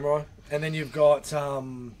 Silver Samurai. And then you've got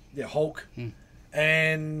Hulk.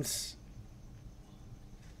 And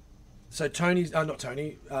so Tony's not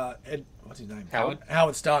Tony. Ed, what's his name?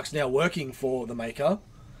 Howard Stark's now working for the Maker,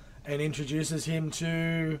 and introduces him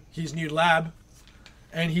to his new lab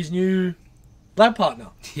and his new lab partner.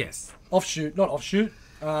 Yes.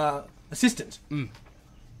 Assistant. And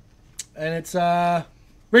it's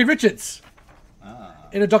Reed Richards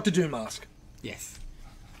in a Doctor Doom mask. Yes.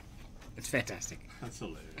 It's fantastic. That's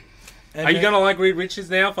hilarious. And Are you going to like Reed Richards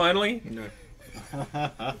now, finally? No.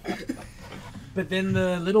 But then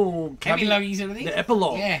the little Epilogue sort of thing? the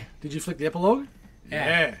epilogue. Yeah. Did you flick the epilogue?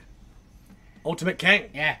 Yeah. Ultimate Kang.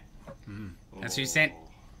 Yeah. That's who sent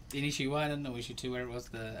in issue 1 or issue 2 where it was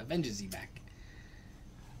the Avengers back.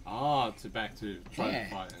 To back to try to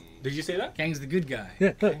fight. Did you see that? Kang's the good guy.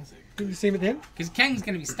 Yeah. Look. Did you see him at the end? Because Kang's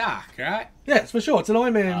going to be Stark, right? Yes, for sure. It's an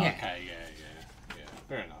Iron Man. Yeah. Okay, yeah.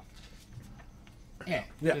 Fair enough. Yeah.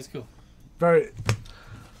 Yeah. That's cool. Very,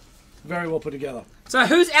 very well put together. So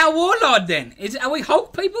who's our warlord then? Are we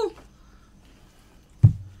Hulk people?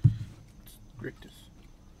 Rictus.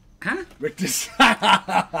 Huh? Rictus.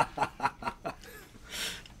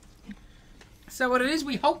 So what it is,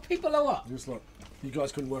 we Hulk people or what? Just look. You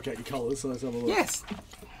guys couldn't work out your colours, so let's have a look. Yes.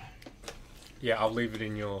 Yeah, I'll leave it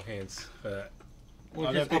in your hands for that.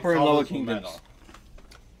 Well, just upper and lower kingdoms.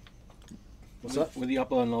 What's that? With the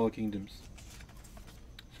upper and lower kingdoms.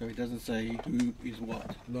 So it doesn't say who is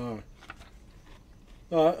what. No.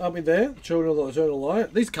 Alright, up in there. Children of the Eternal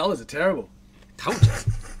Light. These colours are terrible. Told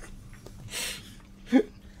you.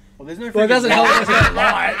 Well, there's no. Well, it doesn't help freaking- us out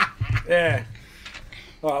light. Yeah.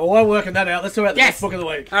 Alright, well, while working that out, let's talk about the Yes. best book of the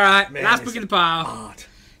week. All right, Man, last this book in the pile. Art.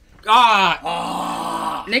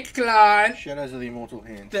 Ah, Nick Klein. Shadows of the Immortal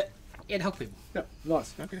Hand. Hulk people. Yep,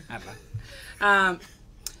 nice. Okay. I don't know.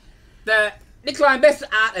 The Nick Klein best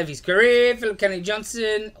art of his career. Philip Kennedy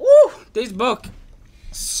Johnson. Woo! This book,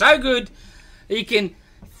 so good. You can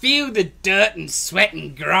feel the dirt and sweat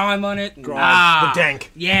and grime on it. Grime. The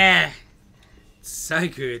dank. Yeah. So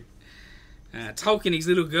good. Tolkien, his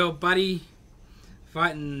little girl buddy,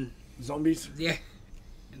 fighting, Zombies. yeah,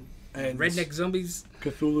 And redneck zombies.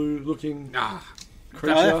 Cthulhu looking Ah,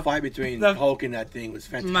 creature. That fight between The- Hulk and that thing was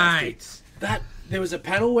fantastic. mate. There was a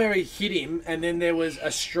panel where he hit him, and then there was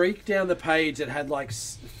a streak down the page that had like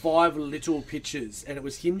 5 little pictures, and it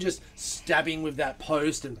was him just stabbing with that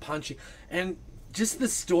post and punching, and just the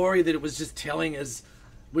story that it was just telling us,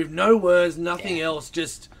 with no words, nothing else,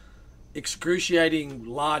 just excruciating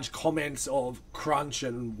large comments of crunch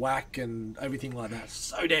and whack and everything like that.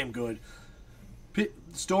 So damn good.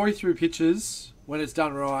 Story through pictures when it's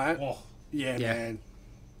done right. Oh. Yeah, Yeah. man.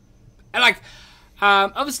 And like,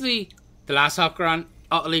 obviously, the last Hulk run,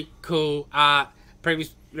 utterly cool art.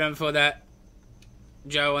 Previous run before that,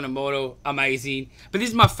 Joe and Immortal, amazing. But this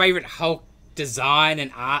is my favourite Hulk design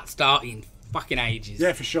and art style in fucking ages.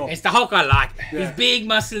 Yeah, for sure. It's the Hulk I like. Yeah. He's big,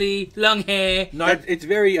 muscly, long hair. No, It's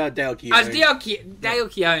very Dale Keown. As Dale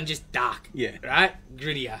Keown, just dark. Yeah. Right?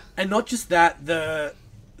 Grittier. and not just that, the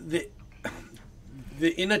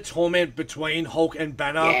inner torment between Hulk and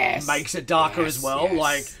Banner Yes. makes it darker Yes, as well. yes.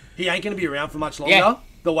 Like, he ain't going to be around for much longer. Yeah.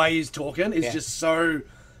 The way he's talking is Yeah. just so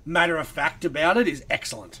matter of fact about it is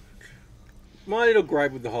excellent. My little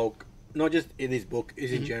gripe with the Hulk, not just in this book,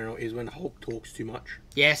 is in general, is when Hulk talks too much.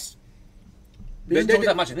 Yes. He doesn't They- talk they-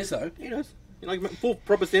 that much in this, though. He does. Like full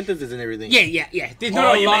proper sentences and everything. Yeah. There's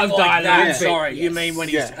not a you lot mean of like dialogue. that? Sorry, you Yes. mean when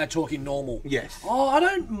he's Yeah. talking normal? Yes. Oh, I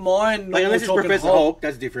don't mind. Like normal unless it's talking Professor Hulk,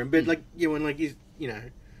 that's different. But like, yeah, when like he's Yeah,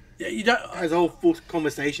 you don't. has a whole full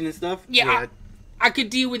conversation and stuff. Yeah, I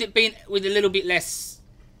could deal with it being with a little bit less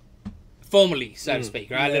formally, so to speak,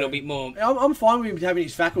 right? A little bit more. I'm fine with him having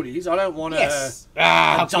his faculties. I don't want to. Yes.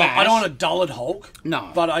 I don't want a dullard Hulk.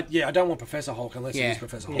 No. But I don't want Professor Hulk unless he's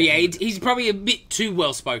Professor Hulk. But yeah, he's probably a bit too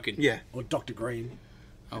well spoken. Yeah. Or Dr. Green.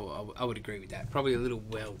 Oh, I would agree with that. Probably a little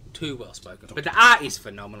too well spoken. But the art is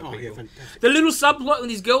phenomenal. Oh, yeah, people. fantastic. The little subplot with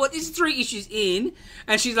this girl. This is 3 issues in,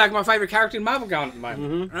 and she's like my favorite character in Marvel going at the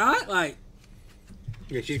moment, right? Like,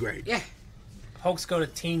 Yeah, she's great. yeah, Hulk's got a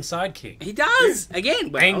teen sidekick. he does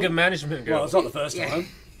again. Well, Anger management girl. Well, it's not the first yeah. time.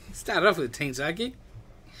 Started off with a teen sidekick.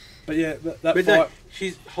 But yeah, that But fight. no,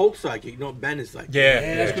 she's Hulk's psychic, not Banner's psychic. Yeah.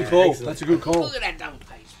 Yeah, that's a good call. Excellent. That's a good call. Look at that double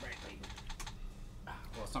page spread, people.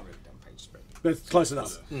 Well, it's not really a double page spread. But it's close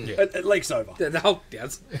enough. It leaks over. The Hulk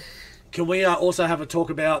does. Can we also have a talk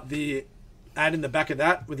about the ad in the back of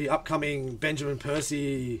that with the upcoming Benjamin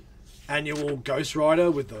Percy annual Ghost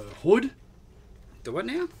Rider with the hood? The what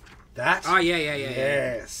now? That? Oh, yeah.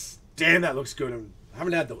 Yes. Damn, that looks good. I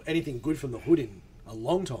haven't had anything good from the hood in a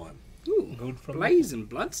long time. Ooh, Good from Blaze and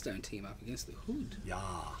Bloodstone team up against the Hood. Yeah.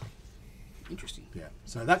 Interesting. Yeah.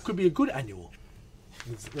 So that could be a good annual.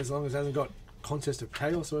 As long as it hasn't got Contest of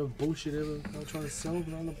Chaos or bullshit ever they're trying to sell,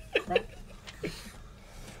 but on the crap.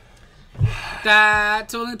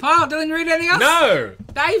 That's all in the pile. Dylan, you read anything else? No!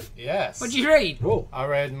 Dave? Yes. What'd you read? Oh. I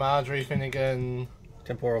read Marjorie Finnegan,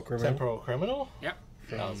 Temporal Criminal. Temporal Criminal. Yep.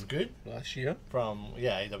 That was good. Last year. From,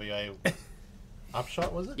 AWA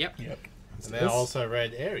Upshot, was it? Yep. And then I also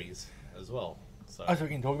read Ares as well. So Oh, so we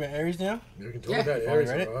can talk about Ares now? We can talk Yeah. about Have Ares,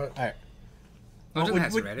 you read it? alright. Alright. Well, Dylan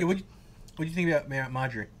hasn't read it. What do you think about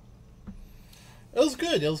Marjorie? it was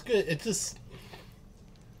good. It was good. It just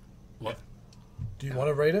What? Do you want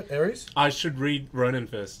to read it, Ares? I should read Ronan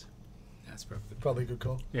first. That's perfect. Probably a good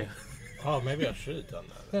call. Yeah. maybe I should have done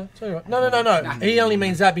that. Yeah, tell you what. No. He only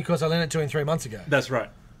means that because I lent it to him 3 months ago. That's right.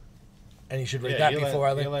 And he should read that before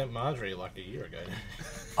I You lent. lent Marjorie like a year ago.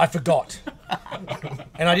 I forgot.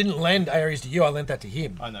 And I didn't lend Ares to you, I lent that to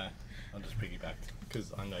him. I know. I just piggybacked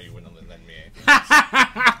because I know you wouldn't have lent me anything.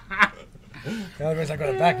 The only reason I got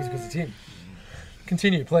it back was because it's him.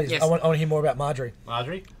 Continue, please. Yes. I want to hear more about Marjorie.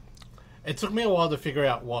 Marjorie. It took me a while to figure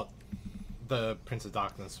out what the Prince of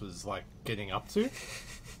Darkness was like getting up to,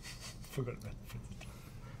 Forgot about it.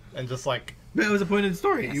 and just like That was the point of the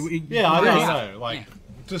story. yeah, I Yes. know. Like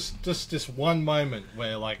just one moment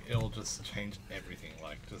where like it'll just change everything.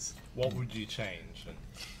 Like just what would you change?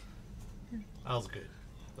 And that was good.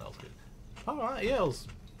 All right, yeah, it was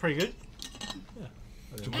pretty good. Yeah.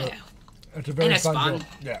 It's a very And it's fun fun. job.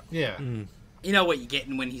 Yeah. Yeah. You know what you're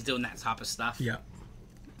getting when he's doing that type of stuff. Yeah.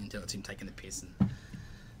 Until it's him taking the piss and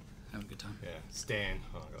having a good time. Yeah. Stan.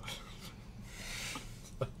 Oh my gosh.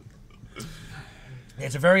 Yeah,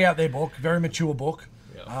 it's a very out there book, very mature book.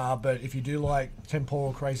 Yeah. But if you do like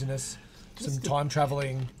temporal craziness, some time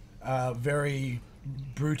traveling, very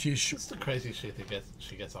brutish, It's the crazy shit that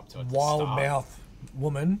she gets up to at the wild start. mouth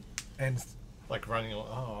woman, and Like running.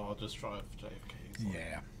 Oh, I'll just drive JFK. It's like,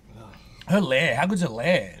 yeah. ugh. Her lair, how good's her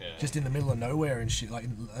lair? Yeah. Just in the middle of nowhere and shit, like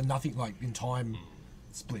nothing, like in time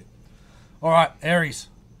split. All right, Ares,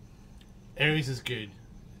 Ares is good.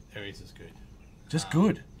 just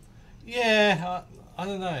good. Yeah, I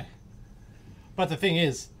don't know. But the thing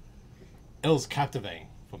is, it was captivating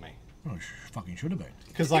for me. Oh, fucking should have been.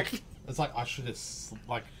 Because, like, it's like I should have,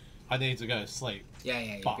 like, I need to go to sleep.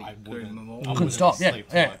 Yeah. But you'd I be wouldn't, doing them all. I Couldn't wouldn't stop, yeah, sleep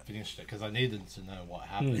till yeah. I finished it because I needed to know what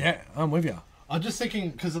happened. Yeah, I'm with you. I'm just thinking,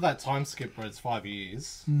 because of that time skip where it's 5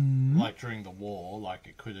 years, Mm-hmm. like during the war, like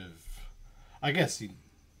it could have. I guess you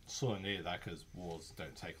sort of needed that because wars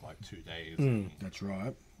don't take like 2 days. and That's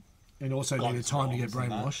right. And also guns needed time to get bombs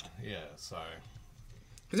and that. brainwashed. Yeah, so.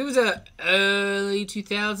 Because it was a early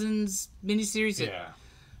 2000s miniseries that Yeah.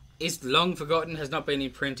 is long forgotten, has not been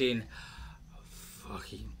in print in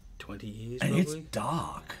fucking 20 years, And probably. it's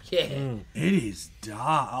dark. Yeah. It is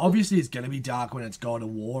dark. Obviously, it's going to be dark when it's God of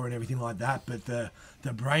War and everything like that. But the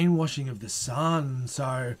brainwashing of the sun.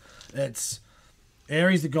 So it's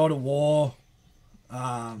Ares, the God of War.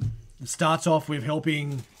 It starts off with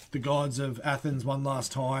helping the gods of Athens one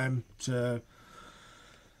last time to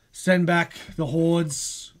send back the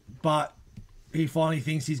hordes, but he finally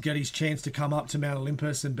thinks he's got his chance to come up to Mount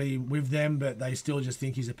Olympus and be with them, but they still just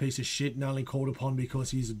think he's a piece of shit and only called upon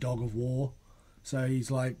because he's a dog of war. So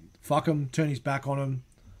he's like, fuck him, turn his back on him,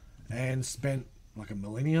 and spent like a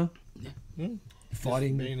millennia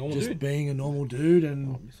fighting, Just being a normal just dude. being a normal dude.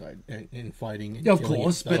 And And fighting. And of killing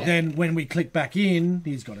course, and but stuff. then when we click back in,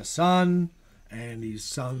 he's got a son, and his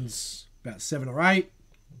son's about 7 or 8,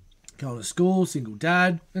 going to school, single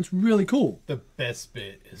dad. It's really cool. The best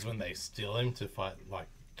bit is when they steal him to fight, like,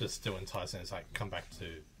 just to entice him. It's like, come back to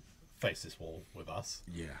face this wall with us.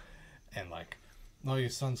 Yeah. And, like, no, your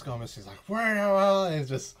son's gone. He's like, where the hell? And it's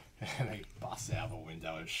just, and he busts out the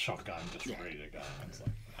window with a shotgun just ready to go. And it's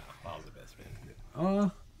like, that was the best bit.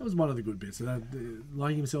 That was one of the good bits.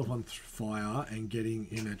 Lighting himself on fire and getting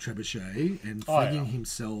in a trebuchet and flinging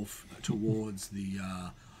himself towards the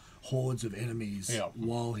hordes of enemies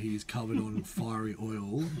while he's covered on fiery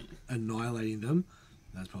oil, annihilating them.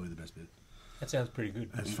 That's probably the best bit. That sounds pretty good.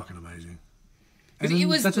 That's fucking amazing. Because it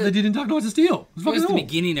was that's the- what they did in Dark Knights of Steel. It was the cool.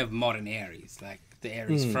 beginning of modern Ares, like the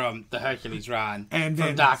Ares from the Hercules run, And from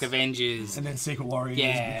then- Dark Avengers. And then Secret Warriors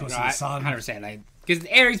Yeah, because right, of the sun. 100%. Like, because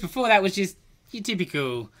Ares before that was just your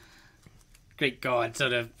typical Greek god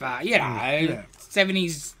sort of,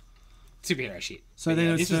 70s superhero shit. So But yeah,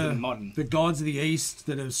 there's this is the modern. the gods of the east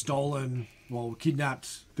that have stolen,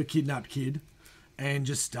 kidnapped the kidnapped kid, and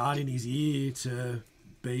just start in his ear to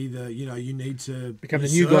be the, you need to Become the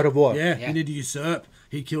new god of war. Yeah, Yeah. you need to usurp.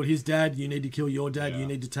 He killed his dad. You need to kill your dad. You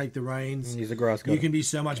need to take the reins. He's the grass god. You can be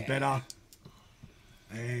so much better.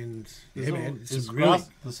 And yeah, man, it's Does really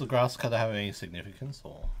the grass cutter have any significance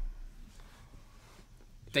or?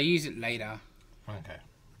 They use it later. Okay.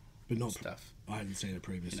 but not. Stuff. I hadn't seen it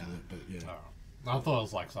previously, but yeah. I thought it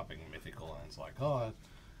was like something mythical, and it's like, No,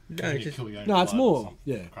 you it's just kill your own No, it's blood more, or some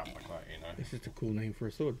yeah. crap like that, it's just a cool name for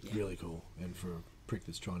a sword. Really cool, and for a prick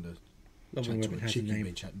that's trying to Love chat when to it a has a chick you've name.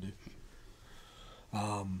 been chatting to.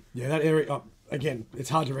 Yeah, that area. Again, it's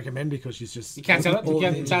hard to recommend because she's just. You can't tell it? all the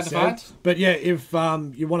It's things hard you to said. find? But yeah, if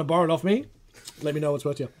you want to borrow it off me, let me know what's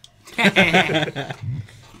worth to you.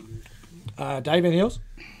 Dave, anything else?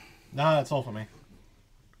 No, that's all for me.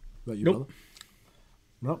 About you, Nope. brother?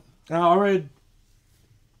 Nope. I read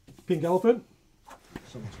Pink Elephant.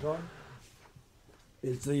 Someone's died.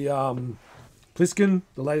 It's the Pliskin,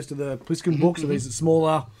 the latest of the Pliskin books. So these are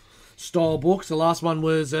smaller style books. The last one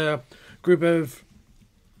was a group of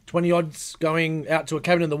 20-odds going out to a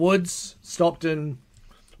cabin in the woods, stopped, and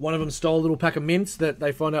one of them stole a little pack of mints that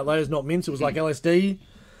they find out later is not mints. It was like LSD.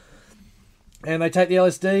 And they take the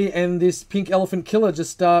LSD, and this pink elephant killer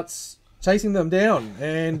just starts chasing them down.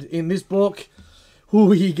 And in this book,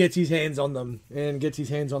 he gets his hands on them, and gets his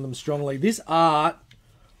hands on them strongly. This art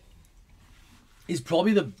is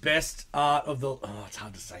probably the best art of the... Oh, it's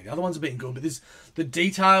hard to say. The other ones have been good, but the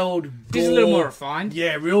detailed... This is a little gore- more refined.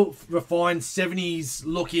 Yeah, real refined 70s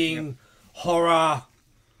looking horror,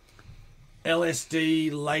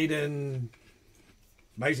 LSD laden,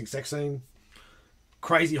 amazing sex scene,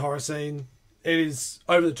 crazy horror scene. It is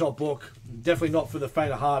over the top book. Definitely not for the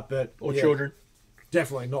faint of heart, but Or yeah, children.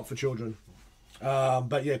 definitely not for children.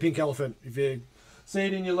 But yeah, Pink Elephant. If you see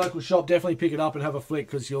it in your local shop, definitely pick it up and have a flick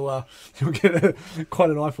because you'll get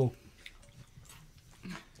quite an eyeful.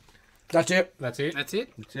 That's it. That's it. That's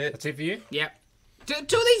it. That's it. That's it for you. Yep. Two of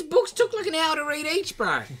these books took like an hour to read each,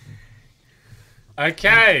 bro.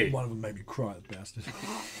 Okay. One of them made me cry, the bastard.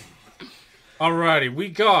 Alrighty, we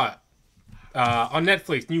got on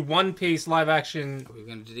Netflix new One Piece live action. Are we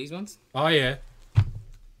going to do these ones? Oh yeah.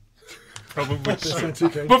 Probably That's should. not too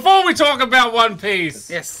keen. Before we talk about One Piece,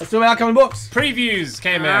 Yes. Let's do our upcoming books. previews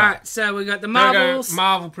came out. Alright, so we got the There we go, Marvels.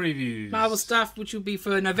 Marvel previews. Marvel stuff, which will be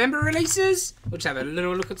for November releases. We'll just have a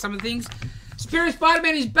little look at some of the things. Superior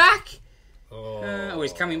Spider-Man is back.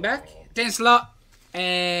 He's coming back. Dan Slott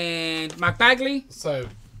and Mark Bagley. So,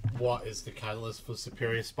 what is the catalyst for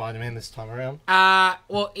Superior Spider-Man this time around?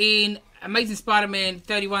 Well, in Amazing Spider-Man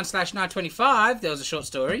 31/925, there was a short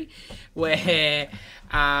story where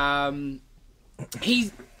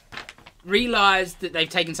he realised that they've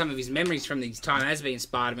taken some of his memories from his time as being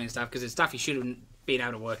Spider-Man and stuff because it's stuff he should have been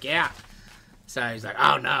able to work out. So he's like,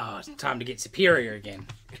 oh no, it's time to get Superior again.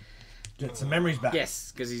 Get some memories back.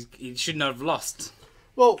 Yes, because he should not have lost.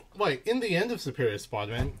 Well, wait, in the end of Superior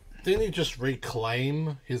Spider-Man, didn't he just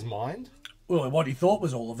reclaim his mind? Well, what he thought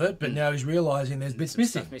was all of it, but now he's realising there's bits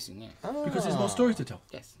missing. Stuff missing, yeah. Because there's more stories to tell.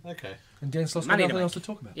 Yes. Okay. And Dan Slott's got Money to nothing make. else to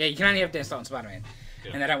talk about. Yeah, you can only have Dan Slott and Spider-Man.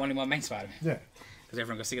 And they don't want him on main Spider-Man. Yeah. Because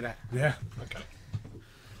everyone got sick of that. Yeah. Okay.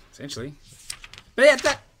 Essentially. But yeah,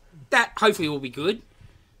 that hopefully will be good.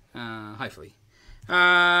 Hopefully.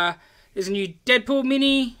 There's a new Deadpool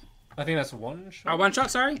mini. I think that's one shot. One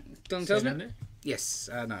shot, sorry. Dylan tells me. Isn't it? Yes.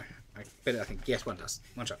 No. I think. Yes, one does.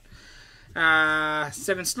 One shot.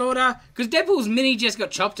 Seven Slaughter. Because Deadpool's mini just got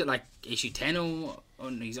chopped at like issue 10 or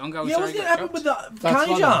on his ongoing Yeah, show. what's going to got happen chopped. with the That's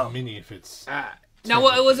Carnage not a arm? mini if it's... No,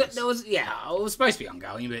 well, it was supposed to be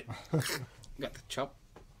ongoing, but got the chop.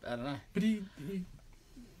 I don't know. But he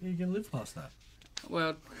can live past that.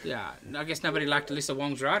 Well, yeah, I guess nobody liked Alyssa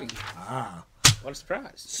Wong's writing. What a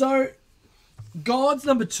surprise. So, Gods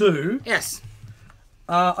number 2. Yes.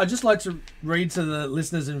 I'd just like to read to the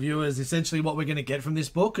listeners and viewers essentially what we're going to get from this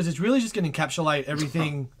book, because it's really just going to encapsulate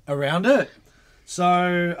everything around it.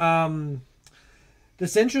 So, the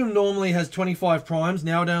Centrum normally has 25 primes.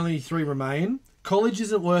 Now it only 3 remain. College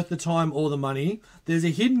isn't worth the time or the money. There's a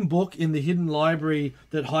hidden book in the hidden library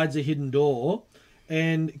that hides a hidden door.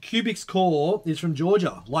 And Kubik's core is from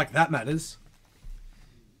Georgia. Like that matters.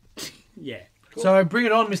 Yeah. So bring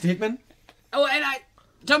it on, Mr. Hickman. Oh, and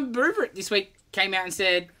John Rupert this week came out and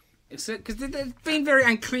said, because they've been very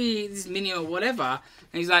unclear, this mini or whatever,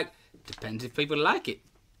 and he's like, depends if people like it.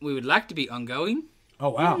 We would like to be ongoing. Oh,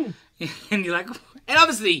 wow. And you're like, and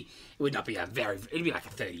obviously, it would not be it'd be like a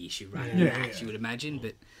 30 issue run, you would imagine,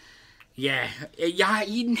 but yeah,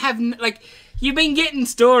 you didn't have, like, you've been getting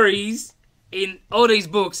stories in all these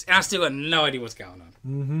books, and I still got no idea what's going on.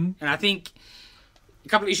 Mm-hmm. And I think a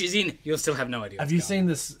couple of issues in, you'll still have no idea. Have you seen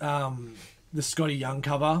this? The Scotty Young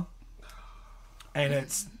cover, and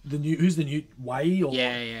it's the new. Who's the new Way? Or,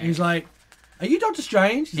 Yeah. He's like, "Are you Doctor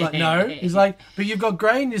Strange?" He's like, "No." He's like, "But you've got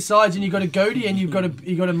grey in your sides, and you've got a goatee, and you got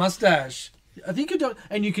a mustache. I think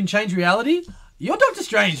and you can change reality. You're Doctor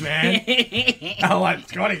Strange, man." I'm like,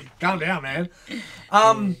 Scotty, calm down, man.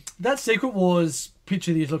 That Secret Wars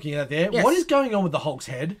picture that he's looking at there. Yes. What is going on with the Hulk's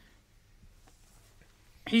head?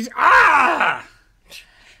 He's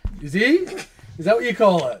Is he? Is that what you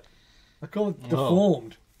call it? I call it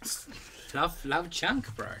deformed. love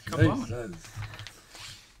chunk, bro. Come Jesus.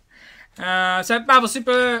 on. So Marvel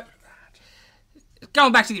Super.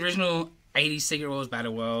 Going back to the original 80s Secret Wars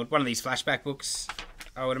Battle World, one of these flashback books,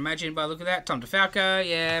 I would imagine by the look of that. Tom DeFalco,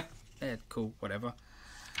 yeah, cool, whatever.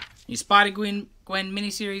 New Spider-Gwen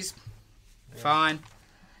miniseries, fine.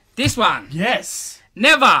 This one, Yes.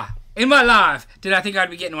 never in my life did I think I'd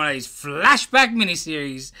be getting one of these flashback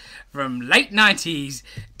miniseries from late 90s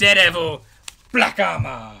Daredevil Black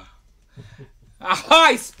Armor. A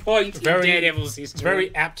high point in Daredevil's history.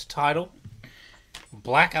 Very apt title.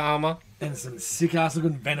 Black armor. And some sick ass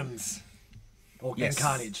looking Venoms. Or Yes. and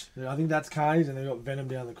Carnage. I think that's Carnage, and they've got Venom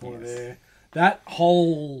down the corner there. That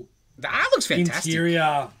whole The art looks fantastic.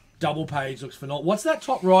 interior double page looks phenomenal. What's that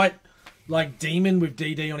top right, like, demon with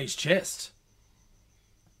DD on his chest?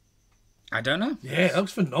 I don't know. Yeah, that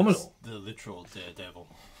looks phenomenal. The literal Daredevil.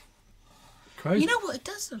 Crazy. You know what? It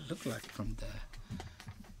does look like from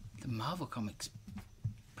the Marvel Comics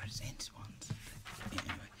Presents ones.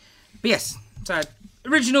 Anyway. But yes, so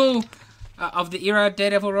original of the era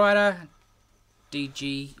Daredevil writer,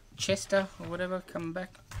 D.G. Chester or whatever, coming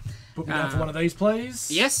back. Put me down for one of these, please.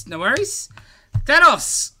 Yes, no worries.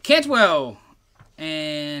 Thanos, Cantwell,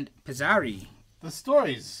 and Pizzari. The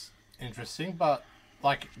story's interesting, but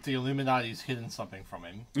like the Illuminati's hidden something from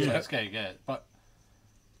him. So Yeah. it's gonna get. But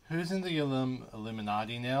who's in the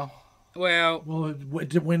Illuminati now? Well, Well,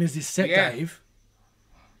 when is this set, Yeah. Dave?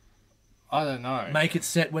 I don't know. Make it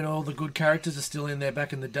set when all the good characters are still in there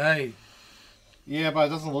back in the day. Yeah, but it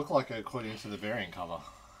doesn't look like it according to the variant cover.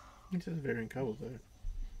 It's just a variant cover,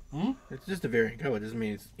 though. It's just a variant cover. It doesn't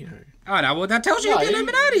mean it's, you know... oh no, well that tells you the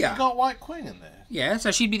Illuminati You are. got White Queen in there. Yeah,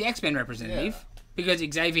 so she'd be the X-Men representative. Yeah. Because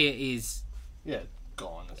Xavier is Yeah,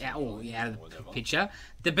 gone. out of the Whatever. picture.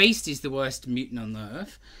 The Beast is the worst mutant on the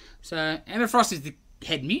Earth. So Emma Frost is the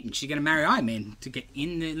head mutant. She's going to marry Iron Man to get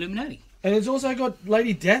in the Illuminati. And it's also got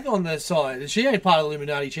Lady Death on the side. She ain't part of the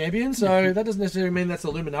Illuminati champion, so that doesn't necessarily mean that's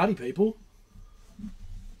Illuminati people.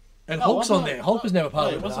 And Hulk's on there. Hulk was never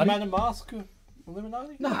part of Wasn't Illuminati. Man in Mask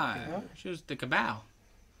Illuminati? No, she was the Cabal.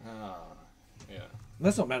 Ah, yeah.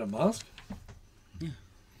 That's not Madam Mask.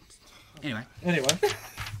 Anyway. Anyway.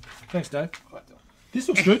 Thanks, Dave. Quite done. This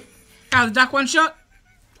looks good. Oh, the Duck one shot.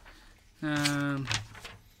 Yeah,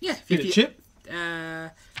 Bit of 50th. chip.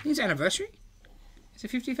 I think it's anniversary. It's a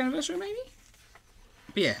 50th anniversary, maybe.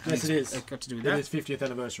 But yeah, Yes, it is. It's got to do with It that. is 50th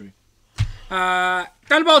anniversary.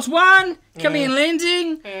 Thunderbolts 1 coming and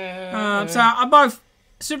landing. So I'm both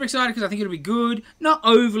super excited because I think it'll be good. Not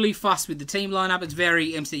overly fussed with the team lineup. It's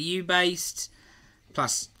very MCU based.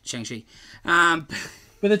 Plus Shang-Chi.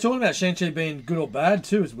 But they're talking about Shang-Chi being good or bad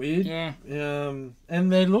too. It's weird. Yeah.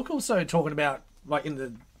 And they look also talking about, like in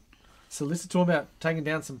the solicitor, talking about taking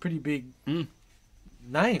down some pretty big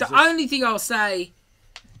names. The only thing I'll say,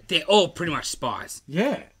 they're all pretty much spies.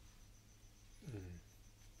 Yeah.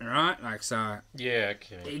 Right? Like, so Yeah,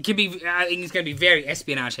 okay. it could be, I think it's going to be very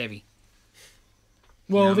espionage heavy.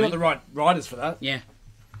 Well, You know they've what got the right writers for that. Yeah.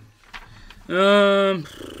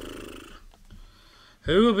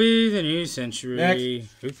 Who will be the new century?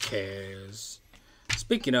 Next. Who cares?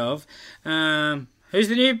 Speaking of, who's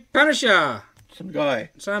the new Punisher? Some guy.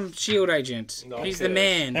 Some SHIELD agent. He's the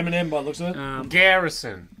man. Eminem, by the looks of it.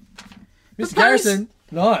 Garrison. Mr. Garrison.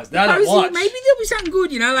 Nice. That I Maybe watch. there'll be something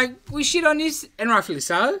good, you know? Like, we shit on this, and rightfully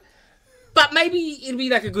so. But maybe it'll be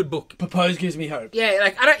like a good book. Propose gives me hope. Yeah,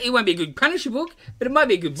 like, it won't be a good Punisher book, but it might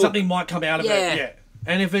be a good book. Something might come out of Yeah. it. Yeah.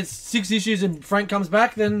 And if it's 6 issues and Frank comes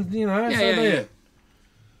back, then, you know, so yeah, be yeah. it.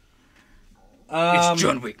 It's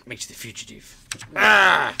John Wick meets the fugitive.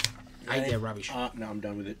 I hate their rubbish. No, I'm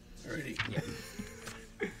done with it already. Yeah.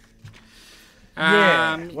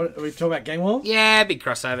 What, are we talking about Gang War? Yeah, big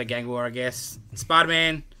crossover, gang war, I guess.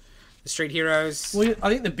 Spider-Man, the Street Heroes. Well, I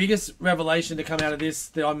think the biggest revelation to come out of this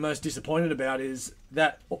that I'm most disappointed about is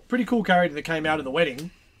that pretty cool character that came out of the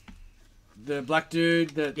wedding. The black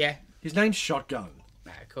dude that... Yeah. His name's Shotgun.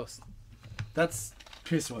 Nah, of course. That's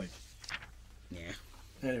piss weak. Yeah.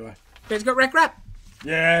 Anyway. But it's got Wreck Rap.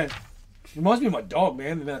 Yeah. Reminds me of my dog,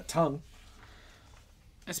 man, with that tongue.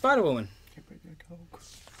 and Spider-Woman.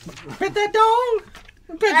 Pet that dog.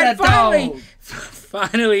 Pet And that finally, dog.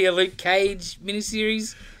 finally, a Luke Cage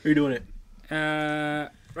miniseries. Who doing it?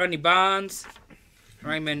 Rodney Barnes,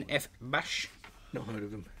 Raymond F. Bash. Not heard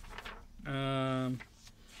of him.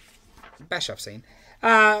 Bash I've seen.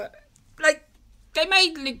 Like, they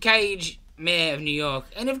made Luke Cage mayor of New York,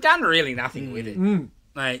 and they've done really nothing with it.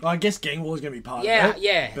 Like, I guess gang war is going to be part yeah, of it.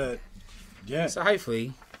 yeah. But, yeah. So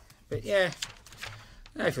hopefully, but yeah,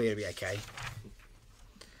 hopefully it'll be okay.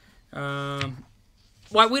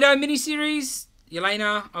 White Widow miniseries.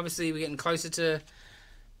 Yelena, obviously we're getting closer to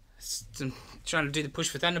trying to do the push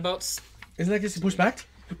for Thunderbolts. Isn't that just pushed back?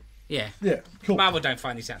 Yeah. Yeah, cool. Marvel don't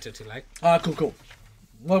find this out till too late. Cool.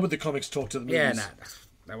 Why would the comics talk to the movies? Yeah,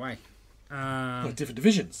 no way. Like different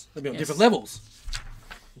divisions. They'd be on different levels.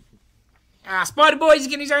 Spider-Boy's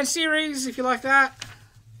getting his own series, if you like that.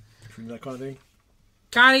 That kind of thing.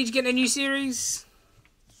 Carnage getting a new series.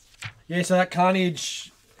 Yeah, so that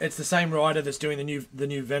Carnage, it's the same writer that's doing the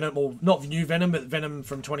new Venom, or not new Venom, but Venom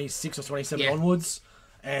from 26 or 27 onwards.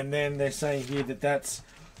 And then they're saying here that that's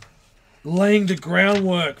laying the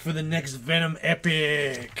groundwork for the next Venom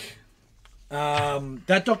epic.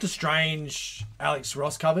 That Doctor Strange Alex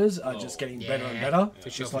Ross covers are just getting better and better. For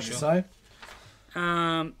sure, just like for you sure.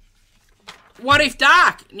 say. What If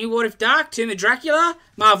Dark? New What If Dark? Tomb of Dracula?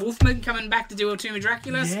 Marv Wolfman coming back to do a Tomb of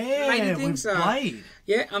Dracula. Yeah, with Blade.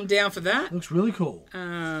 Yeah, I'm down for that. Looks really cool.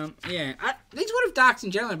 Yeah. These What If Darks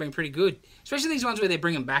in general have been pretty good. Especially these ones where they're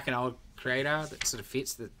bringing back an old creator that sort of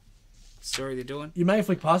fits the story they're doing. You may have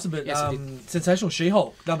flicked past it, but Yes, I did. Sensational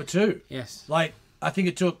She-Hulk, #2. Yes. Like, I think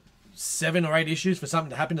it took 7 or 8 issues for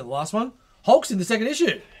something to happen in the last one. Hulk's in the second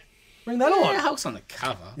issue. Bring that Yeah, on. Hulk's on the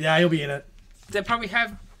cover. Yeah, he'll be in it. They'll probably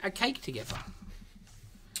have a cake together.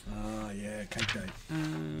 Yeah, cake day.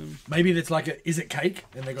 Maybe it's like is it cake?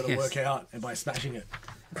 And they've got to Yes. work out and by smashing it.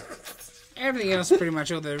 Everything else, pretty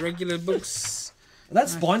much all the regular books. That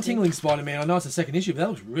spine-tingling Spider-Man, I know it's the second issue, but that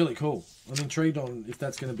looks really cool. I'm intrigued on if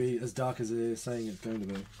that's going to be as dark as they're saying it's going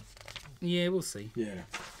to be. Yeah, we'll see. Yeah.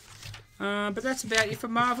 But that's about it for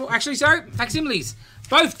Marvel. Actually, so, facsimiles.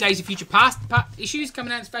 Both Days of Future Past issues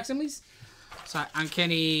coming out as facsimiles. So,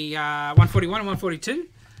 Uncanny 141 and 142.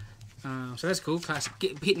 So that's cool. Classic.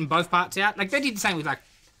 Hitting both parts out. Like, they did the same with, like,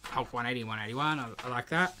 Hulk 180 and 181. I like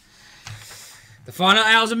that. The Final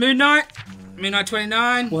Hours of Moon Knight. Moon Knight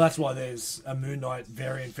 29. Well, that's why there's a Moon Knight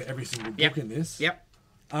variant for every single book in this. Yep.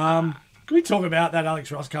 Can we talk about that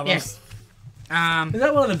Alex Ross cover? Yes. Is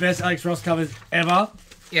that one of the best Alex Ross covers ever?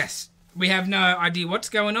 Yes. We have no idea what's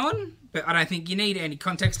going on, but I don't think you need any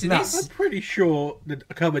context to this. I'm pretty sure the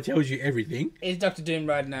cover tells you everything. Is Dr. Doom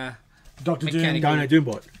riding a... Dr. Doom. Mechanical. Dino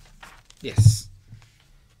Doombot. Yes.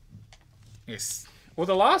 Yes. Well,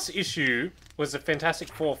 the last issue was the Fantastic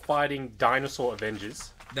Four fighting dinosaur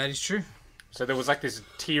Avengers. That is true. So there was like this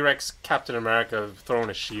T-Rex Captain America throwing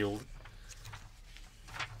a shield.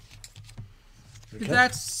 Okay.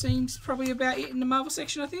 That seems probably about it in the Marvel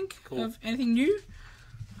section, I think. Cool. Of anything new?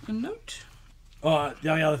 A note? The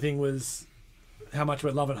only other thing was how much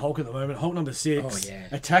we're loving Hulk at the moment. Hulk #6. Oh, yeah.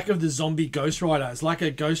 Attack of the Zombie Ghost Rider. It's like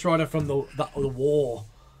a Ghost Rider from the war.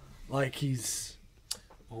 Like he's...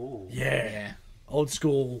 Oh. Yeah. Old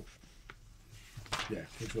school. Yeah,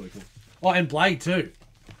 looks really cool. Oh, and Blade too.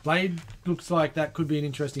 Blade looks like that could be an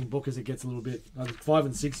interesting book as it gets a little bit... 5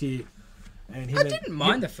 and 6 here. And him I didn't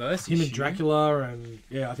mind the first him issue. and Dracula, and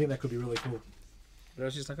yeah, I think that could be really cool. But I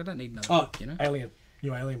was just like, I don't need another Oh, book, you know? Alien.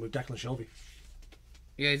 New Alien with Declan Shelby.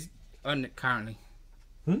 Yeah, it's on it currently.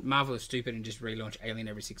 Marvel is stupid and just relaunch Alien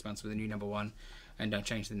every 6 months with a new #1 and don't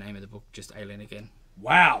change the name of the book, just Alien again.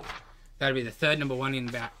 Wow. That'll be the third #1 in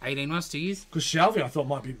about 18 months, 2 years. Because Shelby, I thought,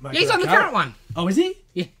 might be... Yeah, he's on the current one. Oh, is he?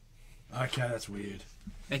 Yeah. Okay, that's weird.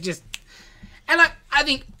 They just... And like, I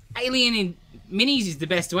think Alien in minis is the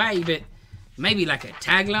best way, but maybe like a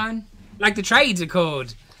tagline. Like the trades are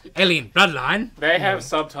called Alien Bloodline. They have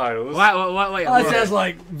subtitles. Wait. Oh, it sounds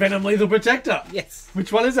like Venom Lethal Protector. Yes.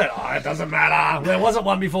 Which one is it? Oh, it doesn't matter. There wasn't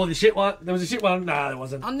one before the shit one. There was a shit one. No, there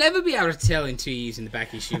wasn't. I'll never be able to tell in 2 years in the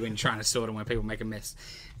back issue when trying to sort them when people make a mess.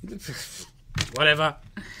 Whatever.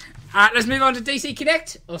 Alright, let's move on to DC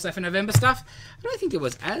Connect. Also for November stuff. I don't think there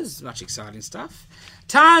was as much exciting stuff.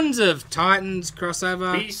 Tons of Titans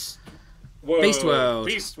crossover. Beast World.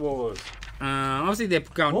 Beast World. World. Obviously they're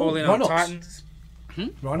going Oh, all in on Rhinox. Titans.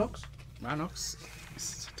 Rhinox? Rhinox.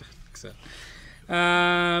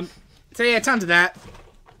 So yeah, tons of that.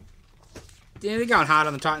 Yeah, they're going hard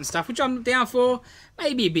on the Titan stuff, which I'm down for.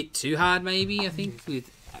 Maybe a bit too hard, maybe, I think. With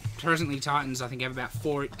presently Titans, I think have about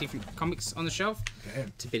 4 different comics on the shelf. Damn.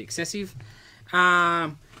 It's a bit excessive. New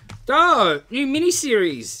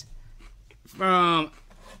miniseries from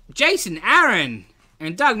Jason Aaron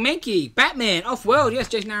and Doug Mankey, Batman, Off-World. Yes,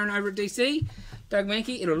 Jason Aaron over at DC. Doug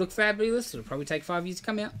Mankey, it'll look fabulous. It'll probably take 5 years to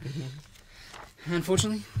come out.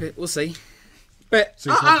 Unfortunately, but we'll see. But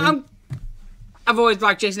I've always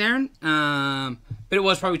liked Jason Aaron. But it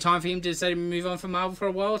was probably time for him to say to move on from Marvel for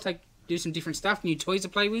a while, do some different stuff, new toys to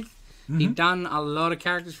play with. He'd done a lot of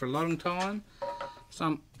characters for a long time. So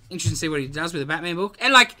I'm interested to see what he does with the Batman book.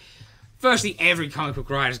 And, like, firstly, every comic book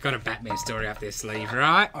writer's got a Batman story up their sleeve,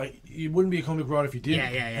 right? You wouldn't be a comic book writer if you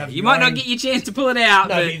didn't. Yeah. You might not get your chance to pull it out.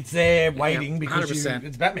 No, but it's there waiting because 100%.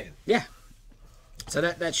 it's Batman. Yeah. So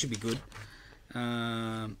that should be good.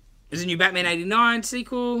 There's a new Batman 89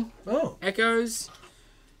 sequel. Oh. Echoes.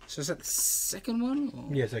 So is that the second one?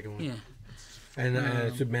 Or? Yeah, second one. Yeah.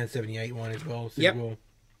 And Superman 78 one as well. Yep. Sequel.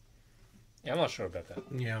 Yeah, I'm not sure about that.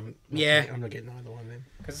 Yeah, I'm not getting either one then.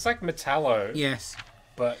 Because it's like Metallo, Yes.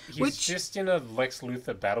 but he's just in a Lex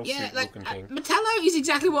Luthor battlesuit looking thing. Metallo is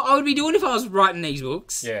exactly what I would be doing if I was writing these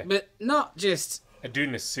books. Yeah. But not just... A dude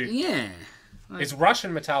in a suit. Yeah. It's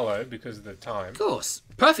Russian Metallo because of the time. Of course.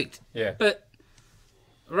 Perfect. Yeah. But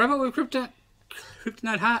a robot with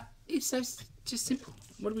kryptonite heart is so just simple.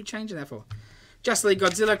 What are we changing that for? Just League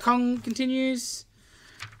Godzilla Kong continues.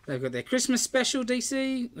 They've got their Christmas special,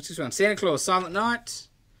 DC. What's this one? Santa Claus Silent Night.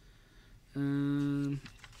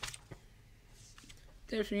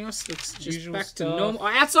 Everything else looks just Usual back to stuff. normal. Oh,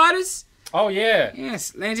 Outsiders. Oh, yeah.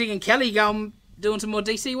 Yes. Lansing and Kelly doing some more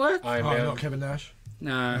DC work. I'm Oh, down. not Kevin Nash.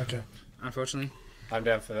 No. Okay. Unfortunately. I'm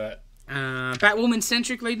down for that.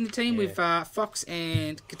 Batwoman-centric leading the team with Fox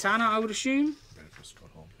and Katana, I would assume. Better for Scott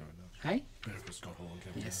Hall and Kevin Nash. Hey? Better for Scott Hall and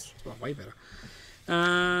Kevin Yes. Well, way better.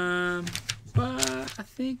 But I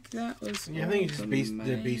think that was... Yeah, I think it's just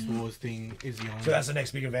the Beast Wars thing is the only. So that's the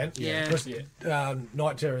next big event? Yeah. Because,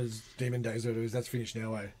 Night Terror's Demon Days, that's finished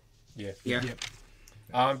now, eh? Yeah. Yeah.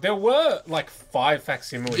 Yep. There were like 5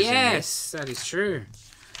 facsimiles. Yes, that is true.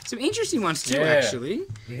 Some interesting ones too, Yeah. actually.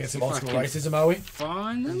 We get some If I old school can racism, are we?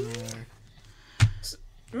 Find them.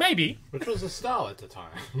 Maybe. Which was a style at the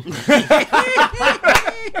time.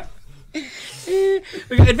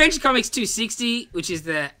 We've got Adventure Comics 260, which is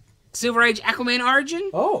the Silver Age Aquaman origin.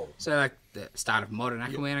 Oh. So, like, the start of modern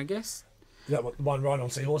Aquaman, I guess. Is that the one riding on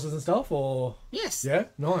seahorses and stuff, or...? Yes. Yeah?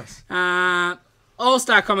 Nice.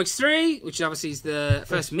 All-Star Comics 3, which obviously is the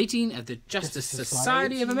first meeting of the Justice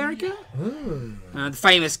Society of America. The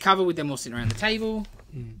famous cover with them all sitting around the table.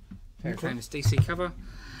 Very famous DC cover.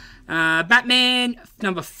 Batman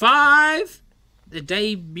number 5, the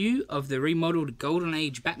debut of the remodeled Golden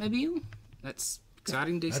Age Batmobile. That's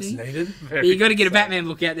exciting, DC. That's needed. But you got to get a Batman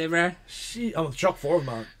book out there, bro. Shit, I'm shocked 4 of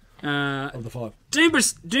them are of the 5.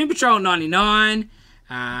 Doom Patrol 99.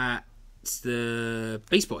 It's the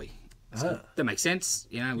Beast Boy. So that makes sense.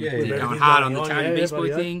 You know, we're going hard on the Tony Beast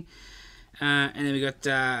Boy thing. And then we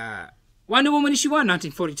got Wonder Woman issue 1,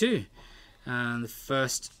 1942. The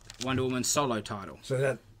first Wonder Woman solo title. So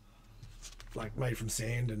that, like, made from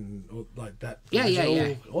sand and like that?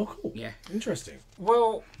 Yeah. Oh, cool. Yeah. Interesting.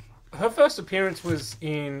 Well, her first appearance was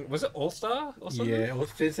in... Was it All-Star or something? Yeah, it was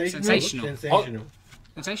sensational. Sensational.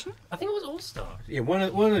 Sensational? I think it was All-Star. Yeah, one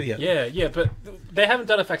of the other. Yeah, but they haven't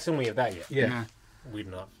done a facsimile of that yet. Yeah. No. Weird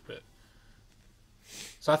enough, but...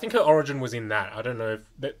 So I think her origin was in that. I don't know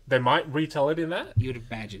if... They might retell it in that. You would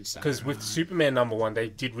imagine so. Because with Superman number 1, they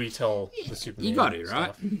did retell the Superman You got it,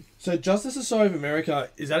 right? stuff. So Justice Society of America,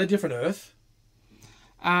 is that a different Earth?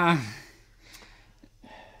 Uh,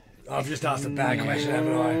 I've just asked a bad question,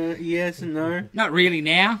 haven't I? Yes and no. not really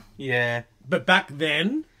now. Yeah. But back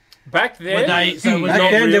then, Back then... were they? So it was Back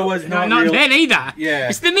not then real? there was No, not not real. then either. Yeah.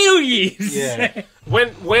 It's the middle years. Yeah.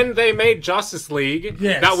 When they made Justice League,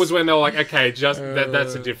 Yes. that was when they were like, okay, that's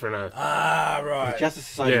a different Earth. Ah, right. Justice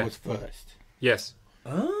Society Yeah. was first, Yes.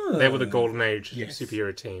 Ah, They were the Golden Age Yes.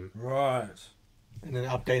 superhero team. right. and then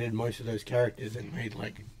updated most of those characters and made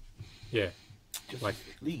like Yeah. just Like-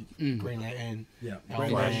 League, Green Lantern. Yeah. Flash,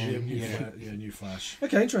 Flash, yeah. new Flash.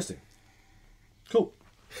 Okay, interesting. Cool.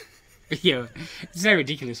 Yeah, it's so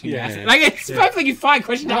ridiculous when you Yeah. ask it. Like, it's perfectly fine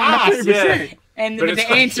question to ask. Yeah. And But but it's the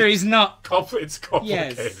like- answer is not. It's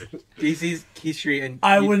complicated. DC's history and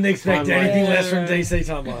I wouldn't expect timeline. anything less from DC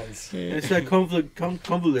timelines. It's so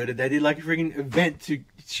convoluted. They did like a freaking event to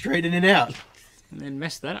straighten it out. And then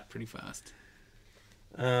mess that up pretty fast.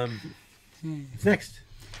 What's next?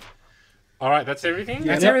 All right, that's everything?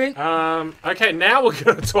 That's everything. Okay, now we're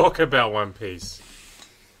going to talk about One Piece.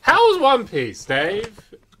 How's One Piece, Dave?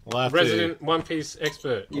 We'll have Resident One Piece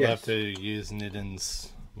expert. We'll have to use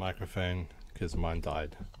Niden's microphone because mine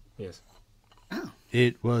died. Yes.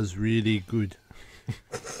 It was really good.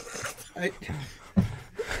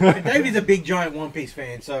 Dave is a big giant One Piece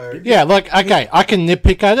fan, so Yeah, like, okay, I can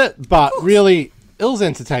nitpick at it, but really, it was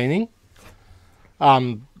entertaining.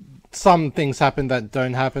 Some things happen that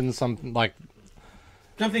don't happen. Some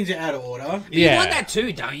things are out of order. You want that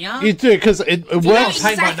too, don't you? You do, because it You know works.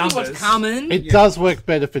 paint by exactly what's numbers. coming. It does work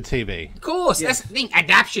better for TV. Of course, that's the thing.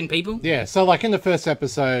 Adaptation, people. Yeah, so like in the first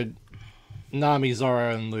episode, Nami,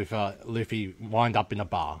 Zoro, and Luffy wind up in a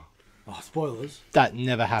bar. Oh, spoilers. That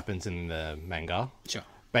never happens in the manga. Sure.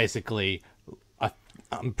 Basically,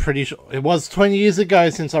 I'm pretty sure it was 20 years ago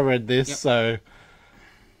since I read this, Yep. so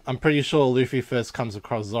I'm pretty sure Luffy first comes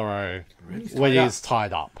across Zoro when he's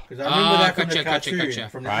tied up. Because I remember that from the gotcha. cartoon.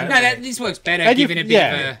 From the Right. No, anime. this works better, And giving a bit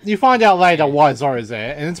of a... you find out later why Zoro's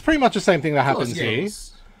there, and it's pretty much the same thing that happens yeah. here.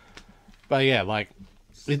 But yeah, like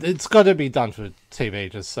it's got to be done for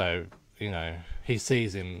TV, just so he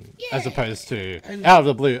sees him as opposed to out of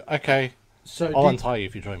the blue. Okay, So I'll untie you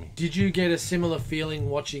if you join me. did you get a similar feeling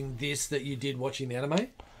watching this that you did watching the anime?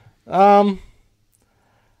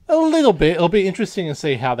 A little bit. It'll be interesting to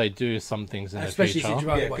see how they do some things in Especially the since future. you've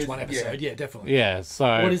only Yeah, watched 'cause- one episode. Yeah, definitely. Yeah,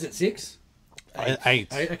 so What is it, 6?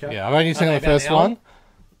 8. Okay. Yeah, I've only seen Okay, the first about an hour.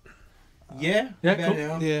 one. Yeah. Yeah, about cool.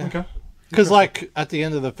 now. Yeah, Okay. because like at the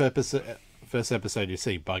end of the first episode, you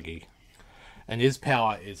see Buggy, and his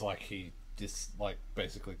power is like he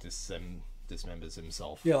basically dismembers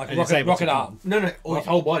himself. Yeah, like And he's able rocket to- arm. No, his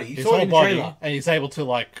whole body. You His saw it whole in the body, trailer. and he's able to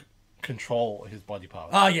like control his body parts.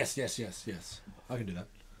 Ah, yes. I can do that.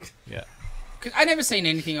 Yeah. Because I never seen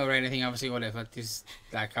anything or anything, obviously, whatever. Just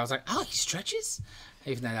like I was like, oh, he stretches,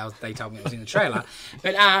 even though they told me it was in the trailer.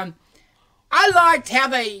 But I liked how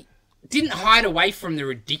they didn't hide away from the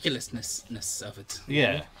ridiculousness of it.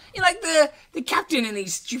 Yeah. You know, like the captain and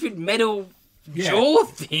his stupid metal jaw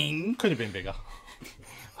thing. Could have been bigger.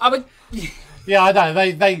 I would. Yeah, I know.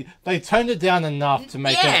 They toned it down enough to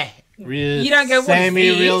make Yeah. it real. You don't go, what is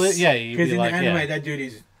real. this? Yeah, you'd Because be in like, the anime, yeah. that dude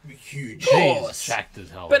is huge. Of course. He's jacked as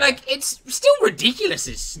hell. But like, it's still ridiculous.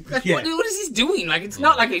 It's like, Yeah. what is he doing? Like, it's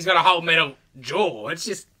not like he's got a whole metal jaw. It's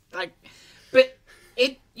just like, but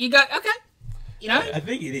you go, okay, I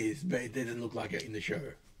think it is, but it doesn't look like it in the show.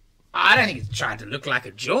 I don't think it's trying to look like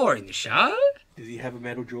a jaw in the show. Does he have a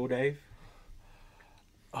metal jaw, Dave?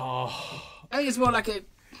 I think it's more like a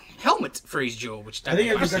helmet for his jaw, which I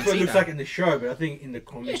think that's what it looks either. like in the show, but I think in the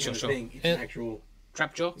comics Yeah, sure. thing, it's an actual.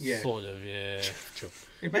 Trap jaw. Yeah. Sort of, yeah.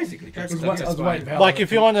 It basically. I was That's waiting for how Like long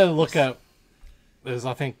if you want to look at, there's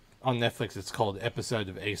I think on Netflix it's called Episode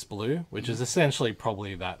of Ace Blue, which is essentially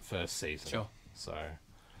probably that first season. Sure. So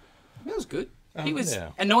That was good. He was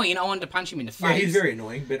yeah. annoying. I wanted to punch him in the face. Yeah, he's very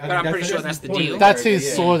annoying, but, I'm pretty sure that's the point of deal. that's character, his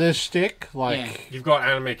yeah. sort of shtick. Like, Yeah. You've got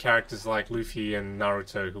anime characters like Luffy and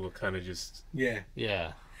Naruto who are kind of just Yeah.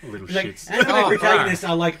 yeah. little Like, shits. anime Oh, protagonists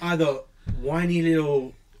are like either whiny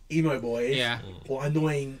little emo boys Yeah. or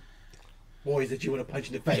annoying boys that you want to punch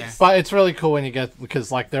in the face. Yeah. But it's really cool when you get,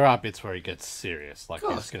 because like there are bits where he gets serious. Like Of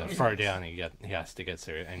he's course. gonna throw down, and he has to get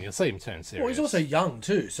serious, and you'll see him turn serious. Well, he's also young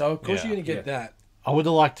too, so of course Yeah. you're going to get that. I would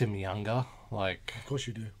have liked him younger. Like, Of course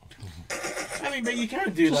you do. I mean, but you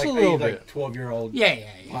can't do Just like a little a bit. 12-year-old Yeah.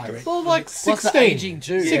 pirate. well, like Plus the 16. aging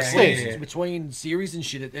too. Yeah, 16. yeah. Between series and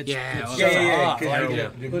shit, it's Yeah, it's yeah, so yeah, hard. 'cause, Like,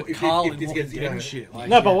 yeah, look, if Carl this and gets, Walking you Dead know, and shit. Like,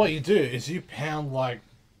 No, but what you do is you pound like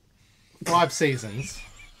 5 seasons,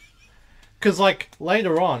 because like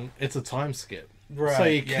later on it's a time skip, Right, so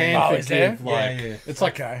you yeah. can Oh, is there? forgive like Yeah, yeah. it's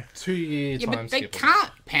like Okay. 2-year Yeah, time but they skip.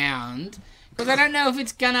 can't pound because I don't know if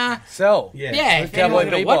it's gonna. Sell. Yeah. Yeah, if Cowboy anyone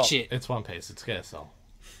to Bebop. watch it. It's One Piece. It's KSL.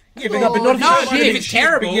 Yeah, but not if No, it's but shit. if it's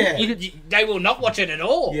terrible, Yeah. they will not watch it at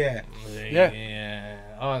all. Yeah. Yeah.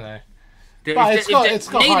 Oh no. If But the- it's got if the it's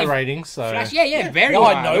got high native ratings, so Flash, yeah, very No,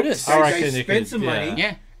 I high. noticed. I reckon They it spent could, some money.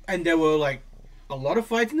 Yeah, And there were like a lot of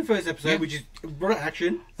fights in the first episode, Yeah. which is brought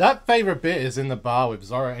action. That favorite bit is in the bar with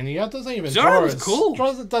Zoro, and he doesn't even Zoro draw was his, cool.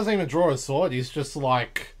 doesn't even draw a sword. He's just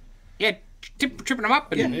like, yeah, tripping them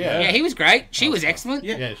up. And, Yeah. yeah, he was great. She was excellent.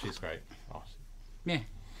 Yeah. yeah, she's great. Oh, Yeah,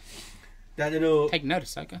 That little take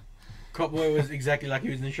notice, Ahsoka. cop boy was exactly like he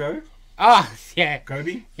was in the show. Oh, yeah,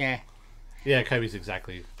 Kobe. yeah, yeah, Kobe's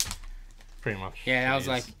exactly, pretty much. yeah. I what was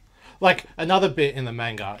he like, is. Like another bit in the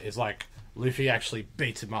manga is like Luffy actually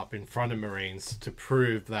beats him up in front of Marines to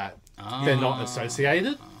prove that they're not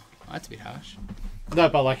associated. oh, that's a bit harsh. No,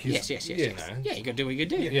 but like he's Yes. you Yeah, know, you gotta do what you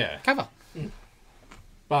gotta do. yeah. Cover.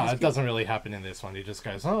 But it doesn't really happen in this one. He just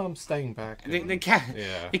goes, "Oh, I'm staying back." The, and- the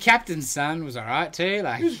yeah. captain's son was alright too.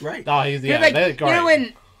 Like, He was great. Oh, he's, you yeah, know, like, they're you great.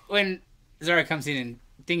 know when Zoro comes in and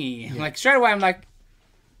dingy, like straight away I'm like,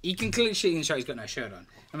 you can clearly see in the show he's got no shirt on.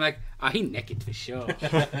 I'm like, oh, he naked for sure.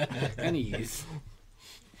 And he is.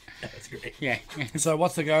 That's great. Yeah. So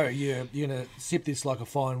what's the go? You're gonna sip this like a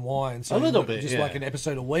fine wine? So A little bit, just yeah. like an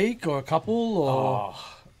episode a week or a couple, or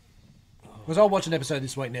because I'll watch an episode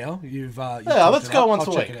this week now. You've Yeah, let's go once a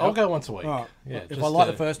I'll check week. it I'll out. go once a week. All right. Yeah, If just I like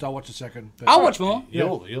to- the first, I'll watch the second. But I'll watch more.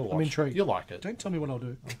 You'll I'm watch. intrigued. You'll like it. Don't tell me what I'll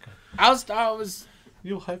do. I was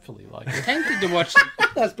You'll hopefully like it. tempted to watch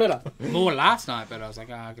That's better. more last night, but I was like,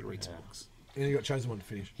 oh, I could read some books. And you got chosen one to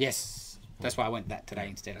finish. Yes. That's why I went that today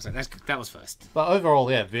instead. I was like, that was first. But overall,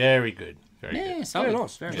 yeah, very good. Very good. Yeah, solid.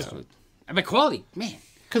 nice. Very Yeah. solid. But quality, man.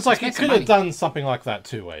 Because like you Spend some could have money. done something like that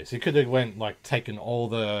two ways. You could have went like taken all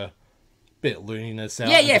the bit looniness out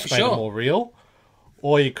Yeah, and yeah, just for made sure. it more real,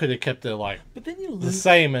 or you could have kept it like But then you the lose.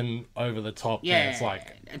 same and over the top. Yeah. And it's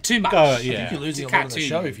like too much. go, I think yeah, you're losing a It's lot of the cartoon.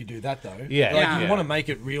 show if you do that, though. Yeah, like yeah. you want to make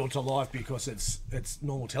it real to life because it's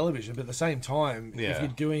normal television, but at the same time, if Yeah. you're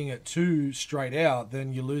doing it too straight out,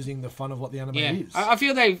 then you're losing the fun of what the anime Yeah. is. I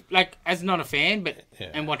feel they've, like, as not a fan, but Yeah.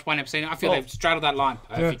 and watch one episode, I feel Well- they've straddled that line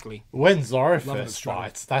perfectly. when Zoro Love it, first struggle.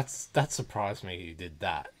 fights, that surprised me. He did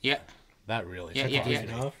that. Yeah. That really Yeah, yeah, surprised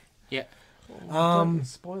yeah. me. Enough. Yeah.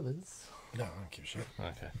 Spoilers. No, I don't give a shit.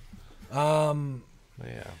 Okay.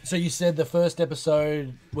 Yeah. So you said the first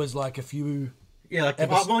episode was like a few. Yeah, like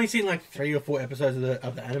Epis- I've only seen like 3 or 4 episodes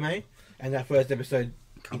of the anime, and that first episode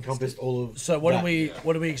encompassed all of. So what that.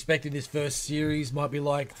 are we expecting? This first series might be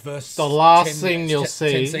like first. The last thing you'll 10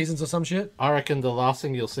 see- seasons or some shit. I reckon the last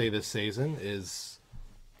thing you'll see this season is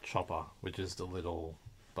Chopper, which is the little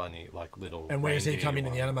bunny, like little. And where does he reindeer come in the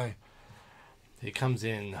one. anime? He comes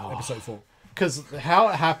in Episode 4. because how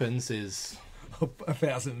it happens is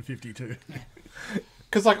 1052.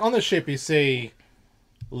 because like on the ship you see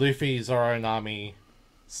Luffy, Zoro, Nami,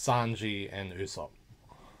 Sanji, and Usopp.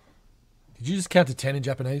 Did you just count to 10 in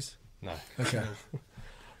Japanese? No, Okay.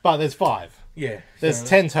 but there's 5. Yeah, There's so-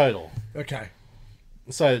 10 total. Okay.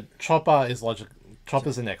 So Chopper is logic.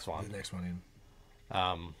 Chopper's the next The one. next one in.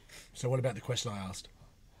 Um, So what about the question I asked?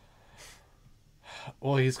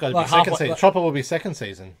 well, he's got to Like be second halfway- season. like- Chopper will be second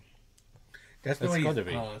season. That's the It's way gotta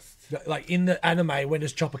he's be. passed. Like in the anime, when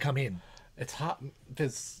does Chopper come in? It's hard.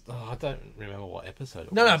 There's I don't remember what episode.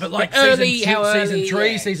 It No, was. no, but like Early, season how season early,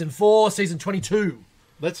 3, yeah. season 4, season 22.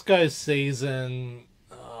 Let's go season.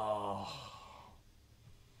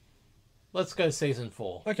 Let's go season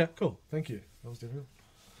 4. Okay, cool. Thank you. That was difficult.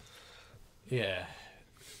 Yeah,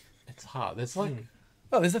 it's hard. There's like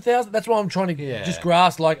Oh, there's 1,000. That's why I'm trying to Yeah. just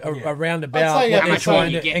grasp like Yeah. around I'd about say what they're episode-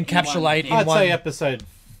 trying you to get in encapsulate one. in I'd one. say episode.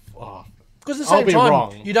 Oh, Because at the I'll same be time,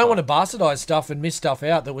 wrong, you don't but- want to bastardize stuff and miss stuff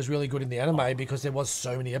out that was really good in the anime because there was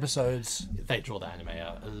so many episodes. they draw the anime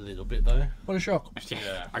out a little bit though. What a shock!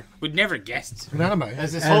 Yeah. I would never have guessed. An anime.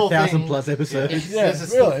 There's this And whole 1,000 thing. plus episodes. Yeah, There's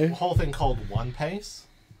this really? whole thing called One Piece,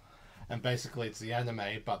 and basically it's the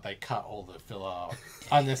anime, but they cut all the filler,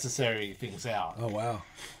 unnecessary things out. Oh wow!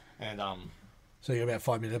 And So you're about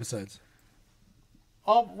 5-minute episodes.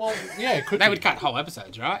 oh well, yeah, it could. They be. would cut whole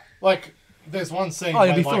episodes, right? Like, there's one scene. Oh, where,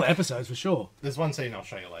 you'll be full like, of episodes for sure. There's one scene I'll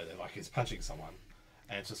show you later. Like he's punching someone,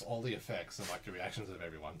 and it's just all the effects and like the reactions of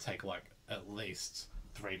everyone take like at least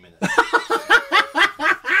 3 minutes.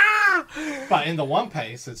 But in the One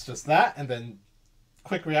Piece, it's just that, and then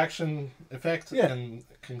quick reaction effect, Yeah. and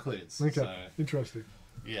it concludes. Okay, So interesting.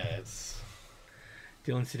 yeah, it's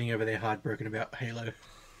Dylan's sitting over there heartbroken about Halo.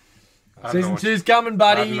 I don't know Season what- 2's coming, I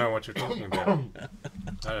buddy. don't know what you're talking about.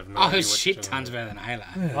 I have no Oh, idea his what shit you're tons talking better than Halo.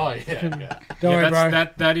 oh yeah. Don't Yeah, worry, bro.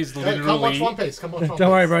 that is Hey, come watch literally. One Piece. Come watch One Piece.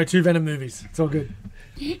 Don't worry, bro. 2 Venom movies. It's all good.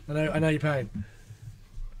 I know your pain.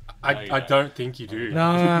 I don't think you do.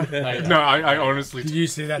 Nah. No, I honestly Did you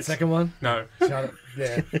see that second one? no. Shut up.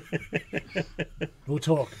 Yeah. We'll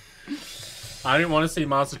talk. I didn't want to see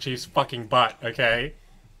Master Chief's fucking butt. Okay.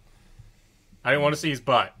 I didn't want to see his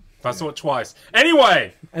butt. I saw it twice.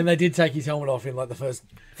 Anyway, And they did take his helmet off in like the first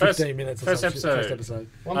 15 minutes or first some shit. episode. First episode.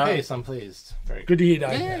 One Piece. I'm pleased. Very good. Good to hear,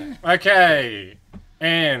 Dave. okay,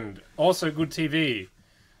 and also good TV.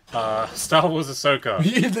 Star Wars Ahsoka.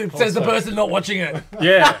 Says the person not watching it.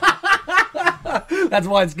 Yeah, That's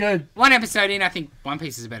why it's good. One episode in, I think One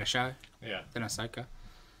Piece is a better show Yeah. than Ahsoka.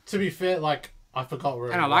 To be fair, like I forgot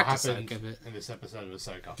where And I what liked happened Ahsoka, but- in this episode of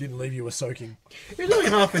Ahsoka. Didn't leave you a soaking. It was only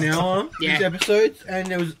half an hour, Yeah. these episodes, and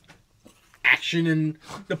there was action and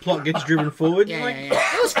the plot gets driven forward. Yeah, like, yeah,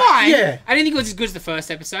 yeah. It was fine. Yeah. I didn't think it was as good as the first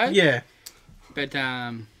episode. yeah. But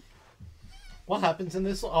What happens in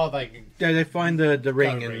this? Oh, They find the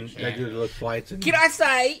ring and reach, they yeah. do the little fights and can I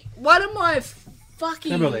say one of my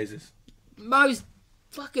fucking number lasers. most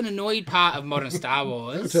fucking annoyed part of modern Star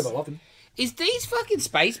Wars Turn that off. is these fucking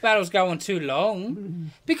space battles going too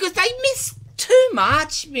long because they miss too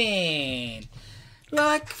much, man.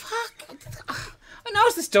 Like fuck. I know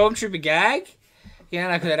it's the Stormtrooper gag. You know,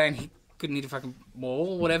 like they couldn't hit a fucking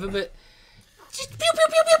wall or whatever, but just pew, pew,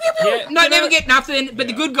 pew, pew, pew, pew. Yeah, No, never get nothing, but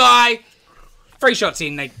the good guy, 3 shots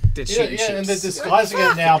in, they shoot ships. and they're disguising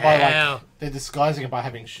it now by hell? they're disguising it by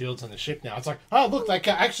having shields on the ship now. It's like, oh look, they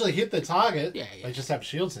can actually hit the target. Yeah. They just have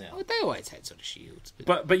shields now. Well, they always had sort of shields.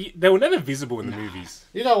 But they were never visible in the movies.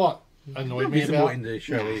 You know what annoyed me Visible about in the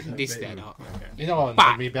show either. This, but they're anyway. not. you know what But-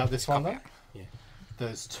 annoyed me about this one though? Yeah.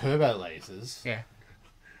 Those turbo lasers. Yeah.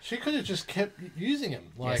 She could have just kept using them,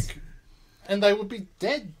 like, Yes. and they would be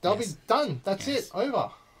dead. They'll Yes. be done. That's Yes. it. Over.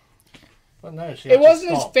 But no, she. It had to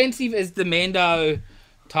wasn't as stop. offensive as the Mando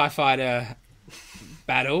TIE Fighter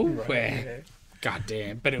battle, where,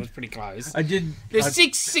 goddamn, but it was pretty close. I did. There's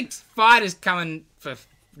six fighters coming for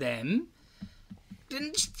them.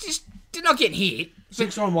 Did not get hit.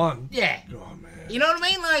 6 on 1. Yeah. Oh man. You know what I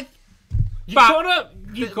mean? Like, You But-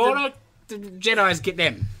 gotta the Jedis get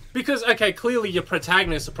them. because okay, clearly your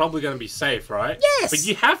protagonists are probably going to be safe, right? Yes. But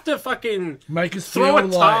you have to fucking Make us throw a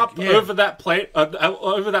feel tarp like, yeah. over that plate,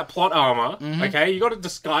 over that plot armor. Okay, you got to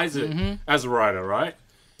disguise it as a writer, right?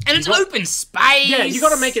 And it's got- open space. Yeah, you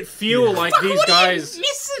got to make it feel like Fuck, these what are you guys.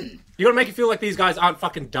 missing? You got to make it feel like these guys aren't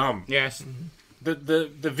fucking dumb. Yes. The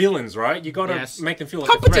villains, right? You got to Yes. make them feel like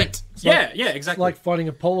a Competent. threat. Yeah, exactly. It's like fighting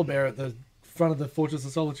a polar bear at the front of the Fortress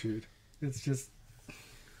of Solitude. It's just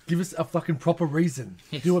give us a fucking proper reason.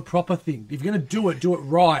 Yes. Do a proper thing. If you're gonna do it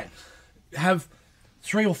right. Have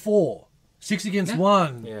 3 or 4, 6 against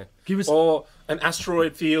 1. yeah. Give us. Or an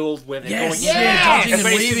asteroid field where they're Yes, going yeah, dodging and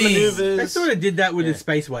evasive weaving. They maneuvers. sort of did that with Yeah. the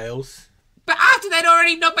space whales. But after they'd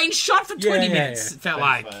already not been shot for 20 Yeah, minutes, yeah. it felt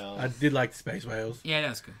like. I did like the space whales. Yeah, that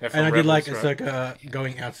was good. They're And I from did like Rebels, right? Ahsoka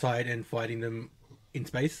going outside and fighting them in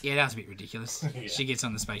space. Yeah, that was a bit ridiculous. She gets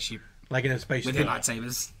on the spaceship Like in a spaceship. with her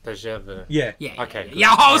lightsabers. Does she have the... Yeah. Yeah. Okay, Yeah, good.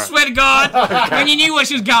 yeah. Oh, Alright. swear to God. When you knew where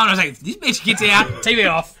she was going, I was like, this bitch gets out, TV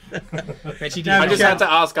off. But she did. No, I just Yeah. had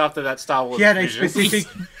to ask after that Star Wars She had a vision. specific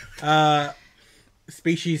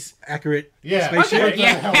species accurate Yeah. spaceship. Okay.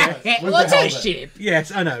 Yeah. With the Well, it's a helmet. ship.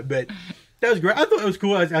 Yes, I know, but that was great. I thought it was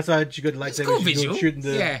cool. Outside, she got like It's cool visual. shooting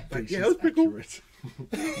the. Yeah. Like, yeah, it was pretty cool.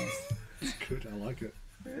 It's good. I like it.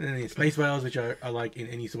 And then the space whales, which I like in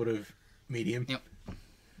any sort of medium. Yep.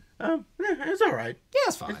 Yeah, it's all right. Yeah,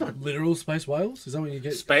 that's fine. Literal space whales? Is that what you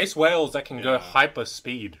get? Space whales that can go hyper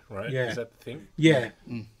speed, right? Yeah. Is that the thing? Yeah,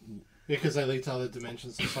 Because they lead to other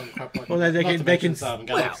dimensions and some crap like Well, that. they Not can- they can- dimensions,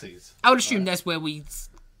 galaxies. I would assume that's where we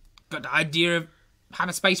got the idea of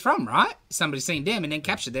hyperspace from, right? Somebody seen them and then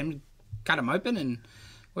captured them, cut them open, and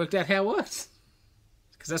worked out how it works.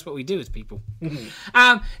 Because that's what we do as people. The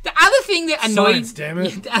other thing that annoyed Science, damn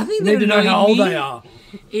it. Yeah, the other thing You that need to know annoyed how old me they are.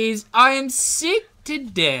 is I am sick to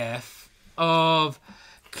death of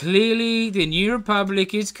clearly the New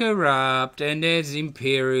Republic is corrupt and there's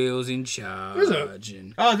Imperials in charge.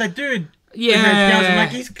 And Oh, that dude. Yeah. I'm like,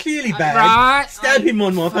 he's clearly bad. Right. Stab him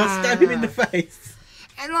on Mothra. Stab him in the face.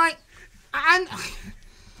 And like, and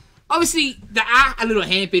obviously they are a little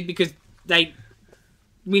hampered because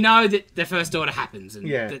we know that the First Order happens, and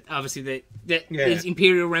Yeah. that obviously that Yeah. there's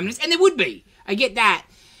Imperial remnants, and there would be. I get that,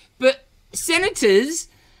 but senators,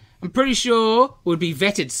 I'm pretty sure, would be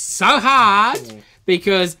vetted so hard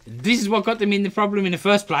because this is what got them in the problem in the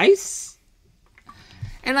first place.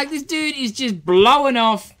 And like, this dude is just blowing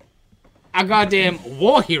off a goddamn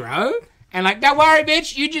war hero, and like, don't worry,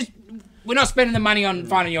 bitch, we're not spending the money on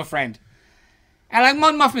finding your friend. And like,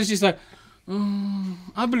 Mon Mothma's just like,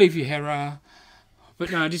 I believe you, Hera,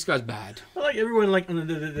 but no, this guy's bad. I like everyone like on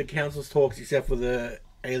the council's talks except for the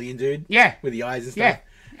alien dude. Yeah. With the eyes and Yeah.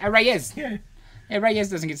 stuff. Reyes. Yeah. Yeah, Reyes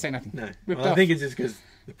doesn't get to say nothing. No. Ripped Well, I off. think it's just because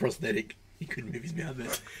the prosthetic. He couldn't move his mouth.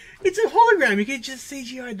 But it's a hologram. You could just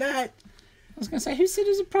CGI that. I was going to say, who said it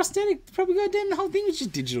was a prosthetic? Probably goddamn the whole thing was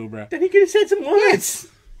just digital, bro. Then he could have said some words.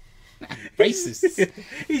 Racists.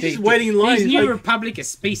 He's just waiting in line. These He's New like, Republic are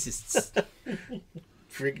speciesists.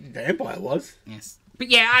 freaking the Empire was. Yes. But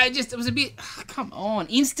yeah, it was a bit, come on,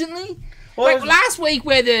 instantly? Well, Like it was- last week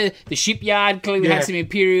where the shipyard clearly Yeah. had some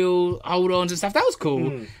Imperial hold-ons and stuff, that was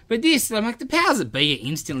cool. But this, I'm like, the powers that be are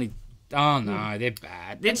instantly, oh no, they're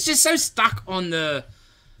bad. It's just so stuck on the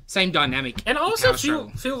same dynamic. And I also power struggle.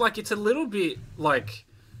 feel like it's a little bit like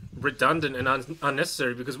redundant and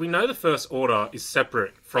unnecessary because we know the First Order is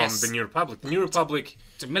separate from Yes. the New Republic. The New Republic,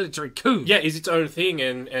 It's a military coup. yeah, is its own thing,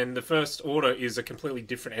 and the First Order is a completely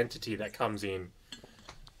different entity that comes in.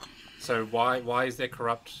 So why is there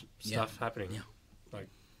corrupt stuff happening? Yeah. Like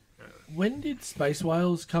When did space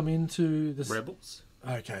whales come into the... rebels?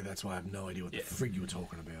 Okay, that's why I have no idea what the frig you were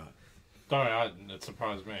talking about. It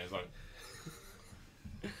surprised me. It's like,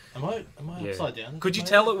 am I Yeah. upside down? Could you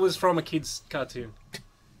tell it was from a kid's cartoon?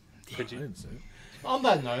 Could I you? didn't see it. On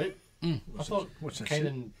that note, I thought What's that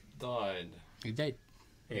Kanan died. He did.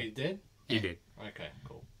 He did? He did. Okay,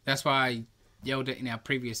 cool. That's why I yelled it in our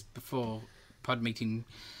previous before pod meeting.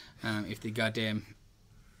 If the goddamn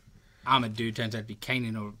armored dude turns out to be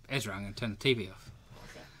Kanan or Ezra, I'm going to turn the TV off.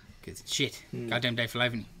 Because shit, goddamn Dave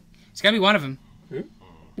Filoni. It's going to be one of them. Who?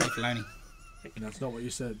 Dave Filoni. That's not what you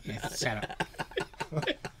said. Yeah, shut up.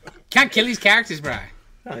 Can't kill his characters, bro.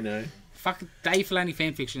 I know. Fuck, Dave Filoni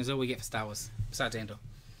fanfiction is all we get for Star Wars. Besides Andor.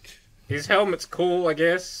 His helmet's cool, I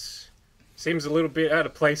guess. Seems a little bit out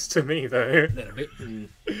of place to me, though. A little bit.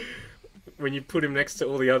 When you put him next to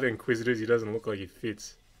all the other Inquisitors, he doesn't look like he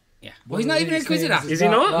fits. Yeah. Well, he's not even an Inquisitor. Is he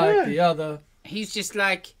not? Like the other. He's just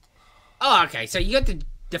like... Oh, okay, so you got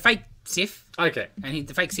the fake Sith, Okay, and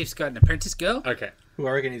the fake Sith's got an apprentice girl. okay. Who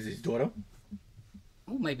I reckon is his daughter.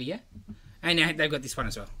 Oh, maybe, yeah. And now they've got this one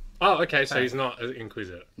as well. Oh, okay, so he's not an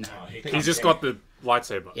Inquisitor. No. Oh, He's just got the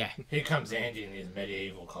lightsaber. Yeah. Here comes Andy in his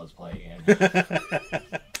medieval cosplay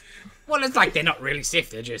again. Well, it's like they're not really Sith,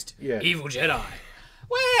 they're just evil Jedi.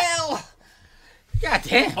 Well... God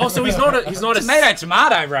damn. Oh, so he's not a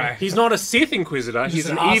Tomato, bro. he's not a Sith Inquisitor. He's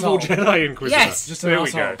an an evil asshole. Jedi Inquisitor. Yes. Just an there we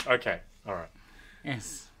asshole. go. Okay, all right.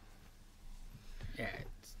 Yes. Yeah.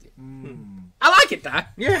 I like it, though.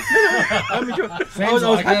 Yeah, I'm enjoying. I was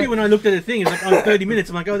like happy it. when I looked at the thing. It's like, oh, 30 minutes.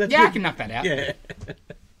 I'm like, oh, that's Yeah, I good. can knock that out. Yeah.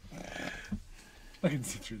 I can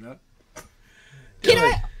sit through that. You know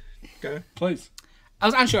what? Go. Please. I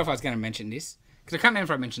was unsure if I was going to mention this, because I can't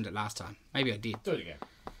remember if I mentioned it last time. Maybe I did. Do it again.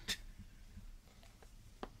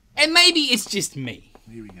 And maybe it's just me.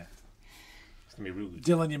 Here we go. It's gonna be rude.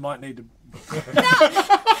 Dylan, you might need to.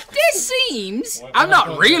 There seems... I'm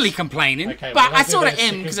not really complaining, Okay, but we're I not sort of doing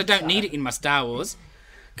am, this because I don't need it in my Star Wars.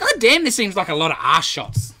 God damn, there seems like a lot of arse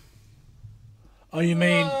shots. Oh, you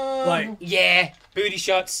mean like Yeah, booty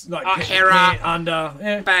shots, like Hera, under?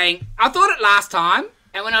 Yeah. bang. I thought it last time,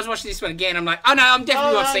 and when I was watching this one again, I'm like, oh no, I'm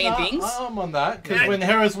definitely not seeing things. I'm on that, because when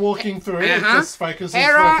Hera's walking through, it Uh-huh. just focuses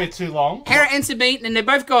Hera- for a bit too long. Hera and Sabine, and they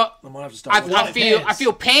both got... I might have to start. I watching. White I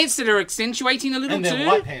feel pants that are accentuating a little And too. then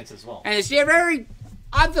white pants as well. And it's very...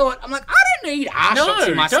 I thought, I'm like, I don't need arse No, shots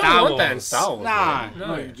in my don't Star want Wars. that in Star Wars, No.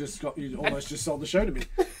 man. No, you almost just sold the show to me.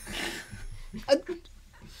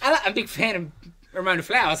 I'm a big fan of Ramona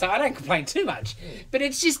Flowers, so I don't complain too much. But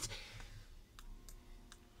it's just...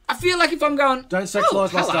 I feel like if I'm going... Don't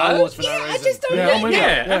sexualise my Star Wars for no I reason. just don't Yeah, need I'm with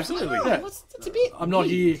that. you. Yeah, absolutely. It's a bit... I'm not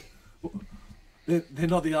weird. here. They're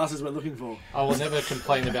not the asses we're looking for. I will never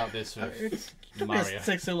complain about this with Mario.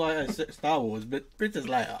 Sexualized Star Wars, but Princess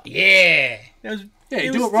Leia. Yeah. That was, Yeah, you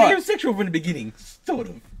it do was, it right. It was sexual from the beginning, sort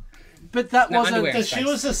of. But that No wasn't. underwear. Because she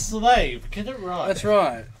was a slave. Get it right. That's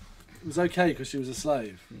right. It was okay because she was a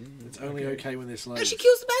slave. It's only okay when they're No, slaves. she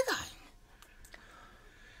kills the bad guy.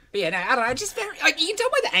 But yeah, no, I don't know. Just very... Like, you can tell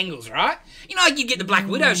by the angles, right? You know, like you get the Black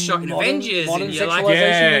Widow shot in Avengers, modern and you're like...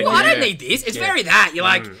 sexualisation. Yeah, Well, I don't yeah. need this. It's Yeah. very that. You're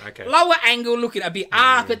like, okay. lower angle, looking a bit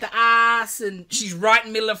up at the ass, and she's right in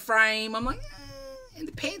the middle of frame. I'm like, and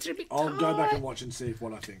the pants are a bit I'll go back tight. and watch and see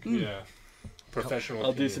what I think. Yeah. Professional.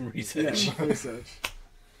 I'll do opinion. some research. Yeah, research.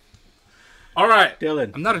 All right.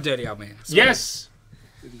 Dylan. I'm not a dirty old man. I swear. Yes.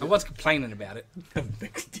 I was complaining about it.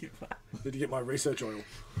 Did you get my research oil?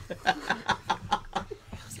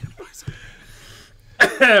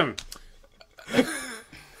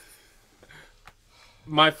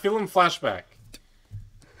 My film Flashback.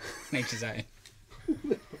 Nature's own.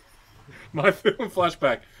 My film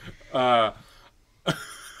Flashback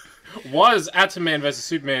was Atoman vs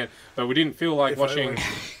Superman, but we didn't feel like watching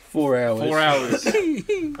 4 hours. 4 hours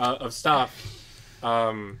of stuff.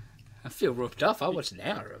 I feel ripped off. I watched an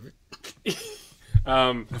hour of it.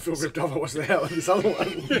 I feel ripped off. I watched the hell of this other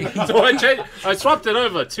one. So I swapped it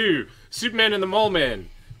over to Superman and the Mole Man.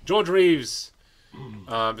 George Reeves,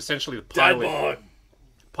 essentially the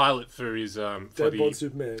pilot for his for Dead the bod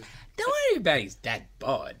Superman. Don't worry about his dad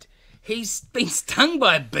bod. He's been stung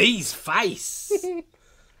by a bee's face.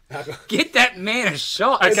 Get that man a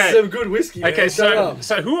shot. Okay. It's some good whiskey. Okay, man. Shut so up.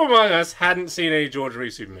 so who among us hadn't seen any George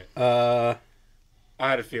Reeves Superman? I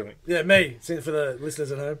had a feeling. Yeah, me. Seen it for the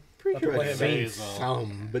listeners at home. I put my I've hand seen in.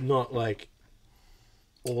 some, but not like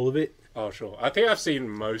all of it. Oh, sure. I think I've seen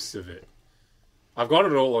most of it. I've got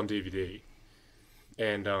it all on DVD.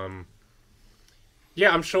 And,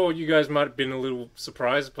 yeah, I'm sure you guys might have been a little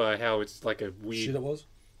surprised by how it's like a Shit, weird it was.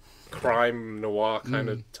 crime noir kind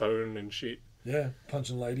of tone and shit. Yeah,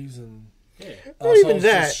 punching ladies and Yeah. Not even assholes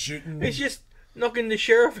that. just shooting. It's just knocking the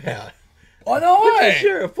sheriff out. I know. The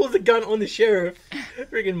sheriff pulls the gun on the sheriff.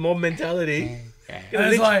 Freaking mob mentality. And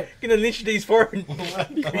it's like, Gonna lynch these foreign well,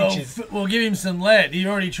 creatures. we'll give him some lead. He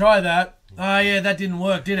already tried that. Oh, yeah, that didn't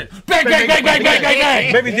work, did it? Bang, bang, bang, bang, bang, bang,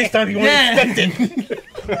 bang. Maybe this time he won't Yeah. expect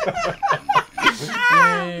it.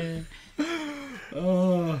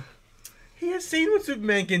 Oh. He has seen what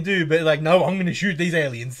Superman can do, but like, no, I'm going to shoot these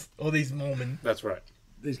aliens or these Mormon. That's right.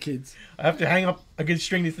 These kids. I have to hang up. I can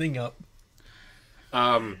string this thing up.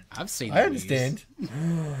 I've seen. I understand.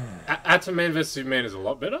 Atoman vs Superman is a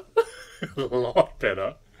lot better. A lot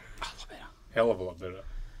better. Hell of a lot better.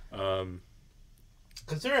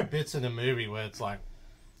 Because there are bits in the movie where it's like,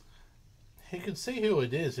 he could see who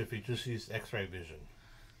it is if he just used X-ray vision.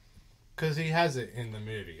 Because he has it in the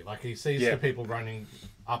movie. Like, he sees the people running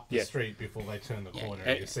up the street before they turn the corner,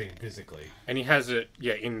 and you see him physically. And he has it,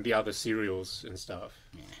 in the other serials and stuff.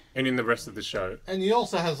 Yeah. And in the rest of the show. And he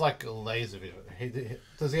also has, like, a laser vision.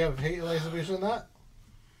 Does he have laser vision in that?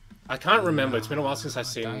 I can't remember. It's been a while since I've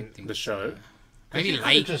seen the show. Maybe He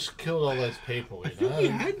late. just killed all those people, you know? He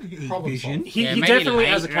had Problem vision. solved. He maybe definitely, late,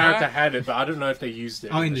 as a character, right? had it, but I don't know if they used it.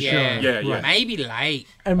 Oh, in the show. Yeah. Maybe late.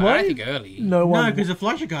 And But I why- don't think early. No No, one. because the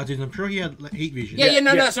Flasher cartoons, I'm sure he had like, heat vision. Yeah,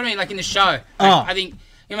 no, that's what I mean. Like in the show. Like, Oh. I think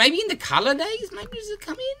maybe in the color days, maybe does it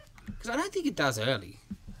come in? Because I don't think it does early.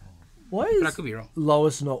 Why But I is could be wrong.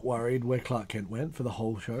 Lois not worried where Clark Kent went for the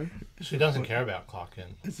whole show? She doesn't care about Clark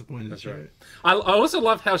Kent. That's the point of the show. Right. I also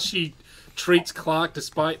love how she treats Clark,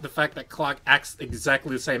 despite the fact that Clark acts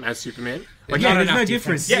exactly the same as Superman. Like, Yeah, not there's enough no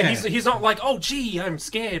difference. difference. he's not like, oh, gee, I'm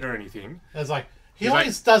scared or anything. It's like, he He's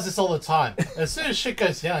always does this all the time. As soon as shit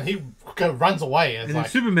goes down, he runs away. It's And then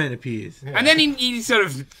like, Superman appears. And then he sort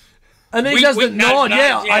of And then he Wink, does the wink, nudge, nod.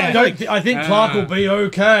 nudge, Yeah, yeah. I think Clark will be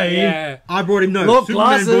okay. yeah. I brought him. No, Look,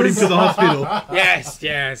 Superman brought him glasses. to the hospital.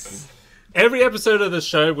 Yes. Every episode of the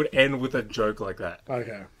show would end with a joke like that.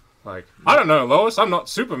 Okay. Like, I don't know, Lois, I'm not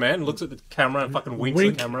Superman. Looks at the camera and fucking winks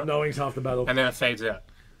Wink, at the camera. knowing's half the battle. And then it fades out.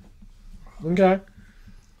 Okay.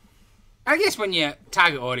 I guess when your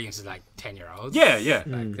target audience is like 10-year-olds. Yeah.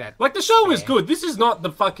 Like that. Like, the show is Fair. good. This is not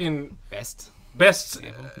the fucking Best. best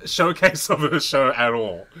showcase of a show at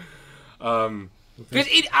all. Because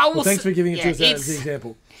I will Well, thanks for giving it to us as it's, the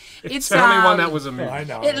example. It's the only one that um, was a movie. I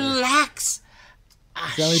know. It lacks a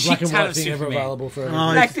It's the only black shit and ton white of thing ever Superman. available for Oh,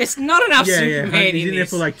 everyone. Like, there's not enough Yeah, Superman He's in in there this.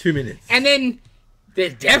 for like 2 minutes. And then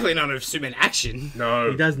there's definitely not enough Superman action.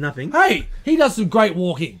 No. He does nothing. Hey, he does some great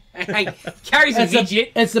walking. Like, carries a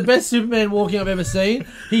midget. It's the best Superman walking I've ever seen.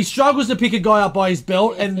 He struggles to pick a guy up by his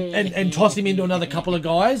belt and toss him into another couple of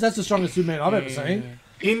guys. That's the strongest Superman I've ever seen.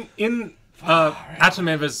 In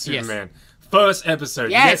Atoman vs Yes. Superman, first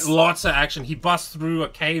episode, Yes. you get lots of action. He busts through a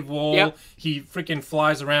cave wall. Yep. He freaking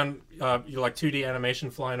flies around, like 2D animation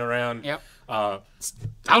flying around. Yep. Holds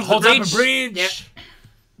Holds up the a bridge. bridge. Yep.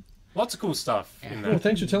 Lots of cool stuff in Well, that.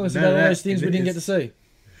 thanks for telling us No, about all that- those things we it didn't is- get to see.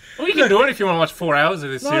 Well, you can do it if you want to watch 4 hours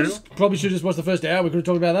of this No, I serial. just probably should have just watched the first hour. We could have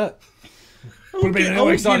talked about that. Would have been I another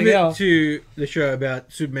would exciting give it hour. to the show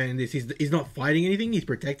about Superman in this. He's not fighting anything. He's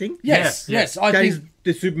protecting. Yes, Yeah. yes. I That think is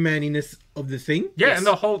the Supermaniness of the thing. Yeah, Yes.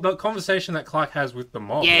 and the conversation that Clark has with the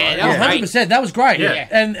mob. Yeah, right? that was Oh, 100%. That was great. Yeah.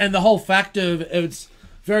 And the whole fact of it's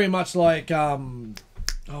very much like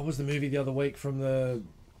what was the movie the other week from the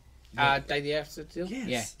Day the After still?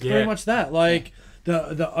 yes, Yeah. very much that like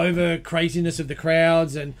the over craziness of the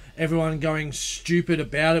crowds and everyone going stupid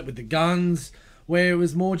about it with the guns, where it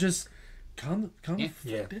was more just calm Yeah.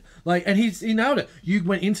 Yeah. like, and he nailed it. You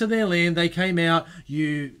went into their land, they came out,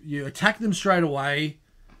 you attacked them straight away,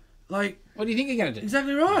 like What do you think you're going to do?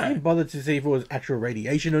 exactly I right. didn't bother to see if it was actual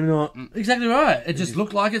radiation or not. Exactly right. It just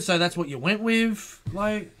looked like it, so that's what you went with.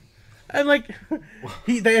 Like, And like,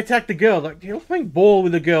 they attacked the girl. Like, you're playing ball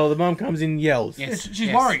with the girl. The mom comes in and yells. Yes. she's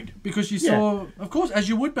yes. worried because she saw, of course, as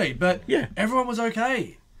you would be, but Yeah. everyone was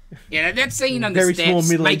okay. Yeah, that scene on the Very steps small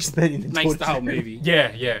middle-aged makes, men in makes the whole torture. movie.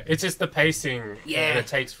 Yeah. It's just the pacing. Yeah. And it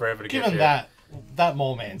takes forever to get given there. that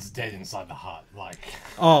mole man's dead inside the hut. Like,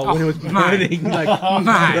 Oh, when it was man. burning. Like,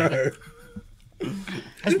 Man.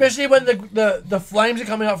 Especially when the flames are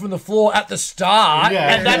coming up from the floor at the start,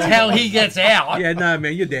 Yeah. and that's how he gets out. yeah, no,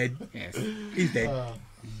 man, you're dead. Yes. He's dead.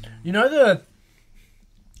 You know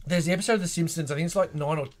there's the episode of The Simpsons. I think it's like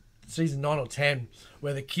season 9 or 10,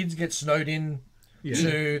 where the kids get snowed in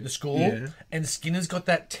to the school, Yeah. and Skinner's got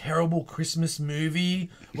that terrible Christmas movie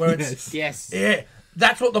where it's Yes. yeah.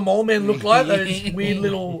 That's what the mole men look like. Those weird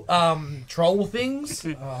little troll things.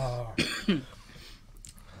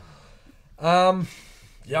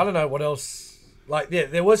 Yeah, I don't know what else. Like, yeah,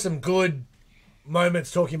 there was some good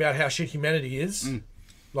moments talking about how shit humanity is.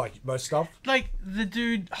 Like most stuff. Like, the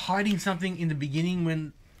dude hiding something in the beginning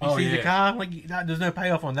when he Oh, sees the yeah. car. Like, there's no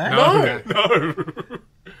payoff on that. No.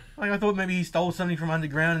 Like, I thought maybe he stole something from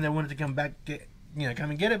underground and they wanted to come back, come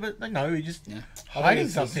and get it. But, like, no, he just hiding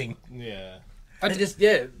it's just- something. yeah. And just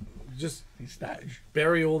His stash.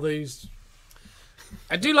 bury all these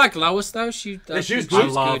I do like Lois though. She she's I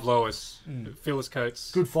good. love Lois. Phyllis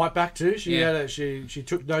Coates. Good fight back too. She Yeah. had a, she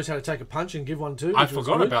knows how to take a punch and give one too. I which was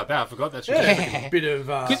forgot good. about that. I forgot that she was Yeah, a bit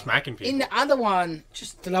of smacking people. In the other one,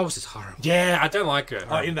 just the Lois is horrible. Yeah, I don't like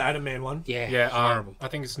her. in the Adam Man one. Yeah, Yeah, she's horrible. I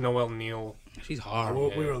think it's Noelle Neal. She's Oh,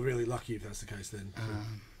 horrible. we were really lucky if that's the case then.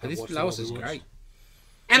 But this watched Lois all is the great.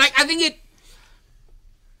 And I think it.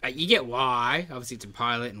 You get why. Obviously, it's a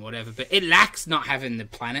pilot and whatever, but it lacks not having the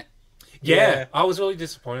planet. Yeah, I was really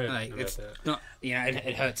disappointed Like about it's that. not.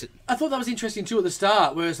 It hurts it. I thought that was interesting too at the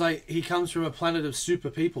start, where it's like he comes from a planet of super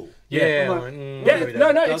people. Yeah, Maybe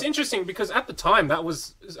no, that- it's interesting because at the time that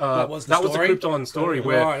was was the the story? Krypton story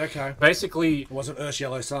where Right, okay. basically It wasn't Earth's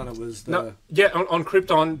Yellow Sun. It was the. no, yeah on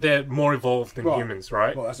Krypton they're more evolved than Right. humans,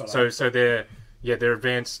 right? Well, that's not so they're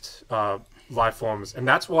advanced life forms, and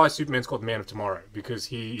that's why Superman's called Man of Tomorrow because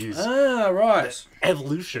he is Right.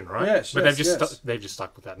 evolution, right? Yes, but yes, they've yes. just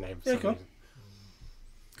stuck with that name. For Yeah, some cool. reason.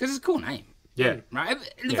 Because it's a cool name, Yeah, right?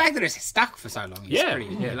 The fact that it's stuck for so long is Yeah,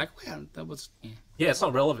 pretty. yeah. Like, wow, that was. Yeah. yeah, it's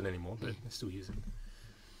not relevant anymore, but they still use it.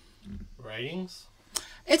 Ratings?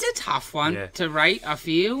 It's a tough one Yeah. to rate. I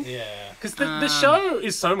feel. Yeah. Because the show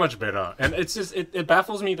is so much better, and it's just it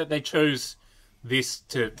baffles me that they chose this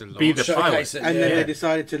to be the pilot. Showcase it. And yeah. then they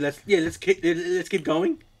decided to let's keep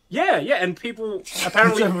going. Yeah, and people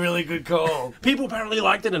apparently really good call. people apparently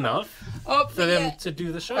liked it enough Oh, for them to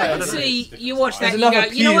do the show. I I don't can know. see you watch that. There's And you go.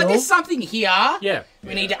 enough You know what? appeal. There's something here. Yeah,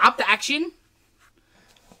 We need to up the action.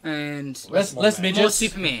 And Less more midgets.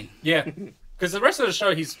 Superman. yeah. Because the rest of the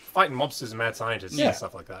show, he's fighting mobsters and mad scientists Yeah. and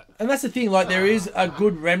stuff like that. And that's the thing, like there is a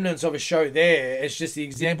good remnants of a show there. It's just the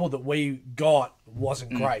example that we got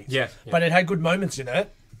wasn't great. Yeah, yeah. But it had good moments in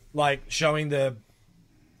it, like showing the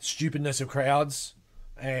stupidness of crowds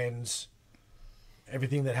and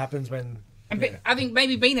everything that happens when I think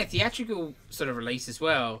maybe being a theatrical sort of release as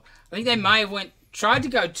well. I think they may have tried to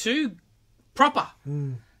go too proper.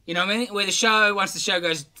 You know what I mean? Where once the show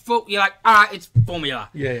goes full, you're like, all right, it's formula.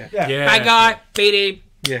 Yeah. Yeah, Bad guy, beat him,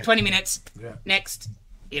 Yeah. 20 minutes, Yeah. next.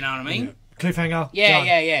 You know what I mean? cliffhanger. Yeah, done.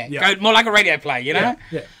 yeah. Yeah. Go more like a radio play, you know?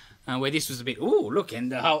 Yeah. Where this was a bit, ooh, look,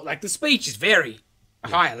 and the whole, like the speech is very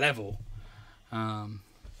higher level. But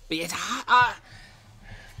yeah, it's hard.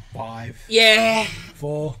 5. Yeah,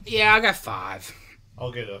 4. yeah, I'll go 5.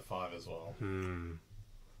 I'll give it a 5 as well.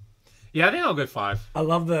 Yeah, I think I'll go 5. I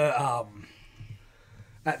love the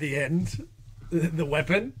at the end, the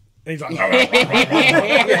weapon. And he's like,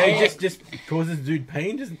 Yeah, it just causes dude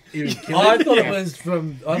pain. Doesn't even kill I him. thought it was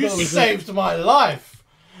from. I You thought it was saved my life!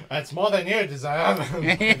 That's more than you deserve. I was I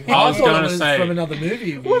thought going it to was say, from another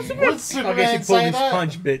movie. Would I guess Superman he pulled say his that?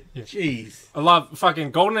 punch, but jeez. I love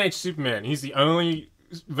fucking Golden Age Superman. He's the only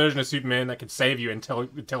version of Superman that can save you and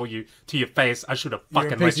tell you to your face, I should have You're a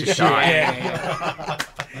fucking let piece you of shit. shine. Yeah.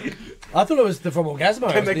 I thought it was from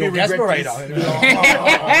Orgasmo. It was make the me regret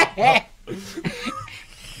Orgasmorator.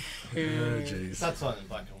 Oh, jeez. That's not in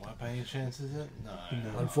black and white by any chance, is it? No.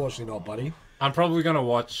 Unfortunately not, buddy. I'm probably going to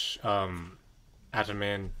watch Atom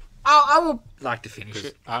Man. I would like to finish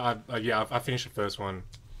it. I finished the first one.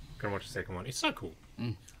 Gonna watch the second one. It's so cool.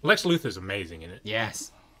 Lex Luthor's amazing in it.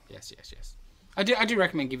 Yes. I do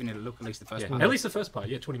recommend giving it a look, at least the first Yeah, one. at least the first part.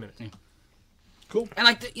 Yeah, 20 minutes. And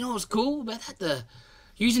like, you know what's cool about that? The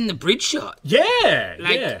using the bridge shot. Yeah,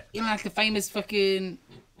 Like, yeah. you know, like the famous fucking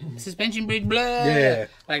suspension bridge, blah. Yeah.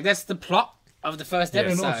 Like, that's the plot of the first Yeah,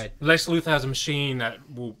 episode. nice. Lex Luthor has a machine that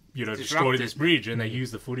will, destroy Disrupt this it. bridge, and they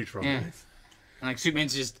use the footage from Yeah. it. And like,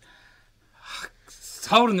 Superman's just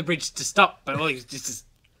holding the bridge to stop, but all he's just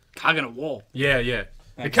hugging a wall. Yeah.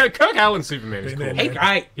 And Kirk Allen Superman is cool. Been Hey,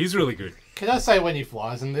 great. He's really good. Can I say when he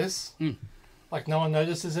flies in this? Like no one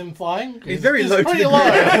notices him flying? He's very low to pretty the low.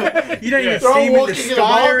 You don't even They're see all him in the walking in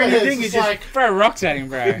sky or armor, anything. it's He's just just like, Throw rocks at him,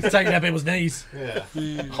 bro. Taking out people's knees. yeah.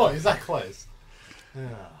 Oh, he's that close.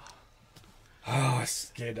 Oh,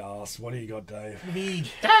 scared ass. What do you got, Dave?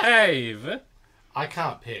 Dave! I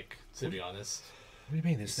can't pick, to be honest. What do you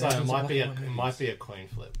mean? There's So it thousands of might be black and white might be a coin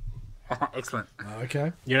flip. Excellent. movies. Oh,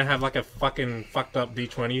 okay. You don't have like a fucking fucked up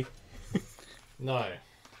D20? No.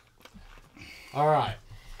 All right.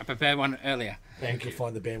 I prepared one earlier. Thank You'll you.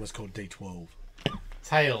 find the band was called D12.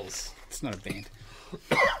 Tails. It's not a band.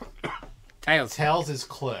 Tails. Tails is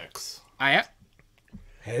Clerks. Oh, yeah.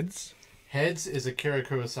 Heads. Heads is Akira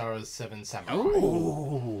Kurosawa's Seven Samurai.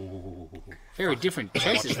 Ooh. Very different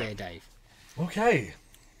choices there, Dave. Okay.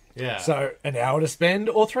 Yeah. So, an hour to spend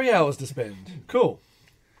or 3 hours to spend? Cool.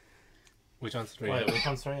 Which one's 3? Wait, which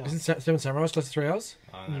one's 3 hours? Isn't Seven Samurais close to 3 hours?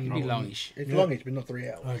 It'd be longish. it's longish, but not 3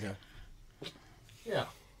 hours. Okay. Yeah.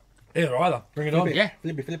 Either. Bring it on. Flip it. Yeah.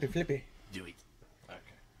 Flippy. Do it. Okay.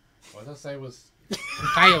 What did I say was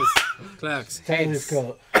Tails. Clerks. Tails Heads.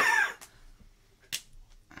 got.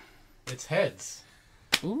 It's heads.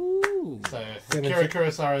 Ooh. So Akira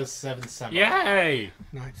Kurosawa's Seven Samurai. Yay!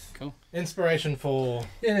 Nice. Inspiration for.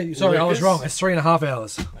 Yeah, no, sorry, I was Lucas? wrong. It's 3.5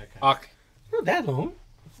 hours. Okay. Fuck. Not that long.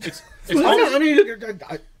 It's I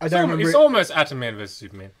don't remember. it's almost Ataman vs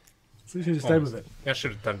Superman. So you should have stayed with it. I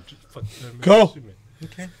should have done Cool. Superman.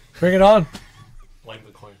 Okay. Bring it on. Blame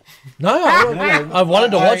the clone. No, I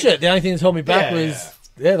wanted to watch it. The only thing that held me back was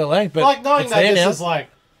the length. But Like knowing it's that there this now. is like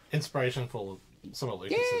inspiration for some of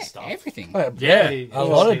Lucas's Yeah, stuff. everything. Yeah. A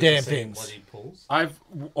lot of damn things. What he pulls. I've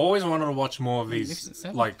always wanted to watch more of these, Magnificent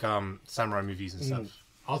Seven. like samurai movies and stuff.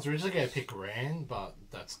 I was originally going to pick Ran, but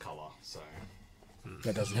that's color, so.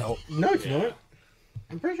 That doesn't help. No, it's Yeah. not.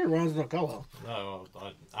 I'm pretty sure Ron's not color. No,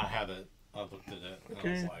 I have it. I looked at it and I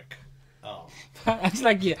was Okay. like, oh. It's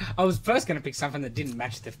like, yeah, I was first going to pick something that didn't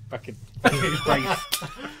match the fucking brief.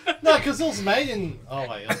 No, because it was made in. Oh,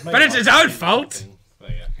 wait. It was made But it's in, his like, own fault. But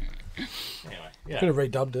yeah. Anyway, yeah. Could have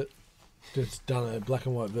redubbed it. Just done a black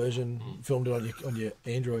and white version. Filmed it on your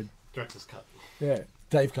Android. Director's cut. Yeah,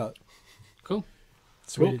 Dave cut. Cool.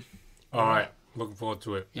 Sweet. All right, looking forward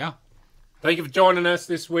to it. Yeah. Thank you for joining us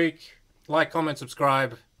this week. Like, comment,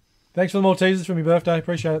 subscribe. Thanks for the Maltesers for my birthday.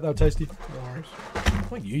 Appreciate it. They were tasty.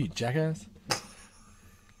 Fuck you, you jackass.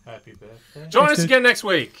 Happy birthday. Join Thanks, us dude. again next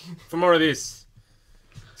week for more of this.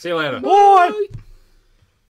 See you later. Bye.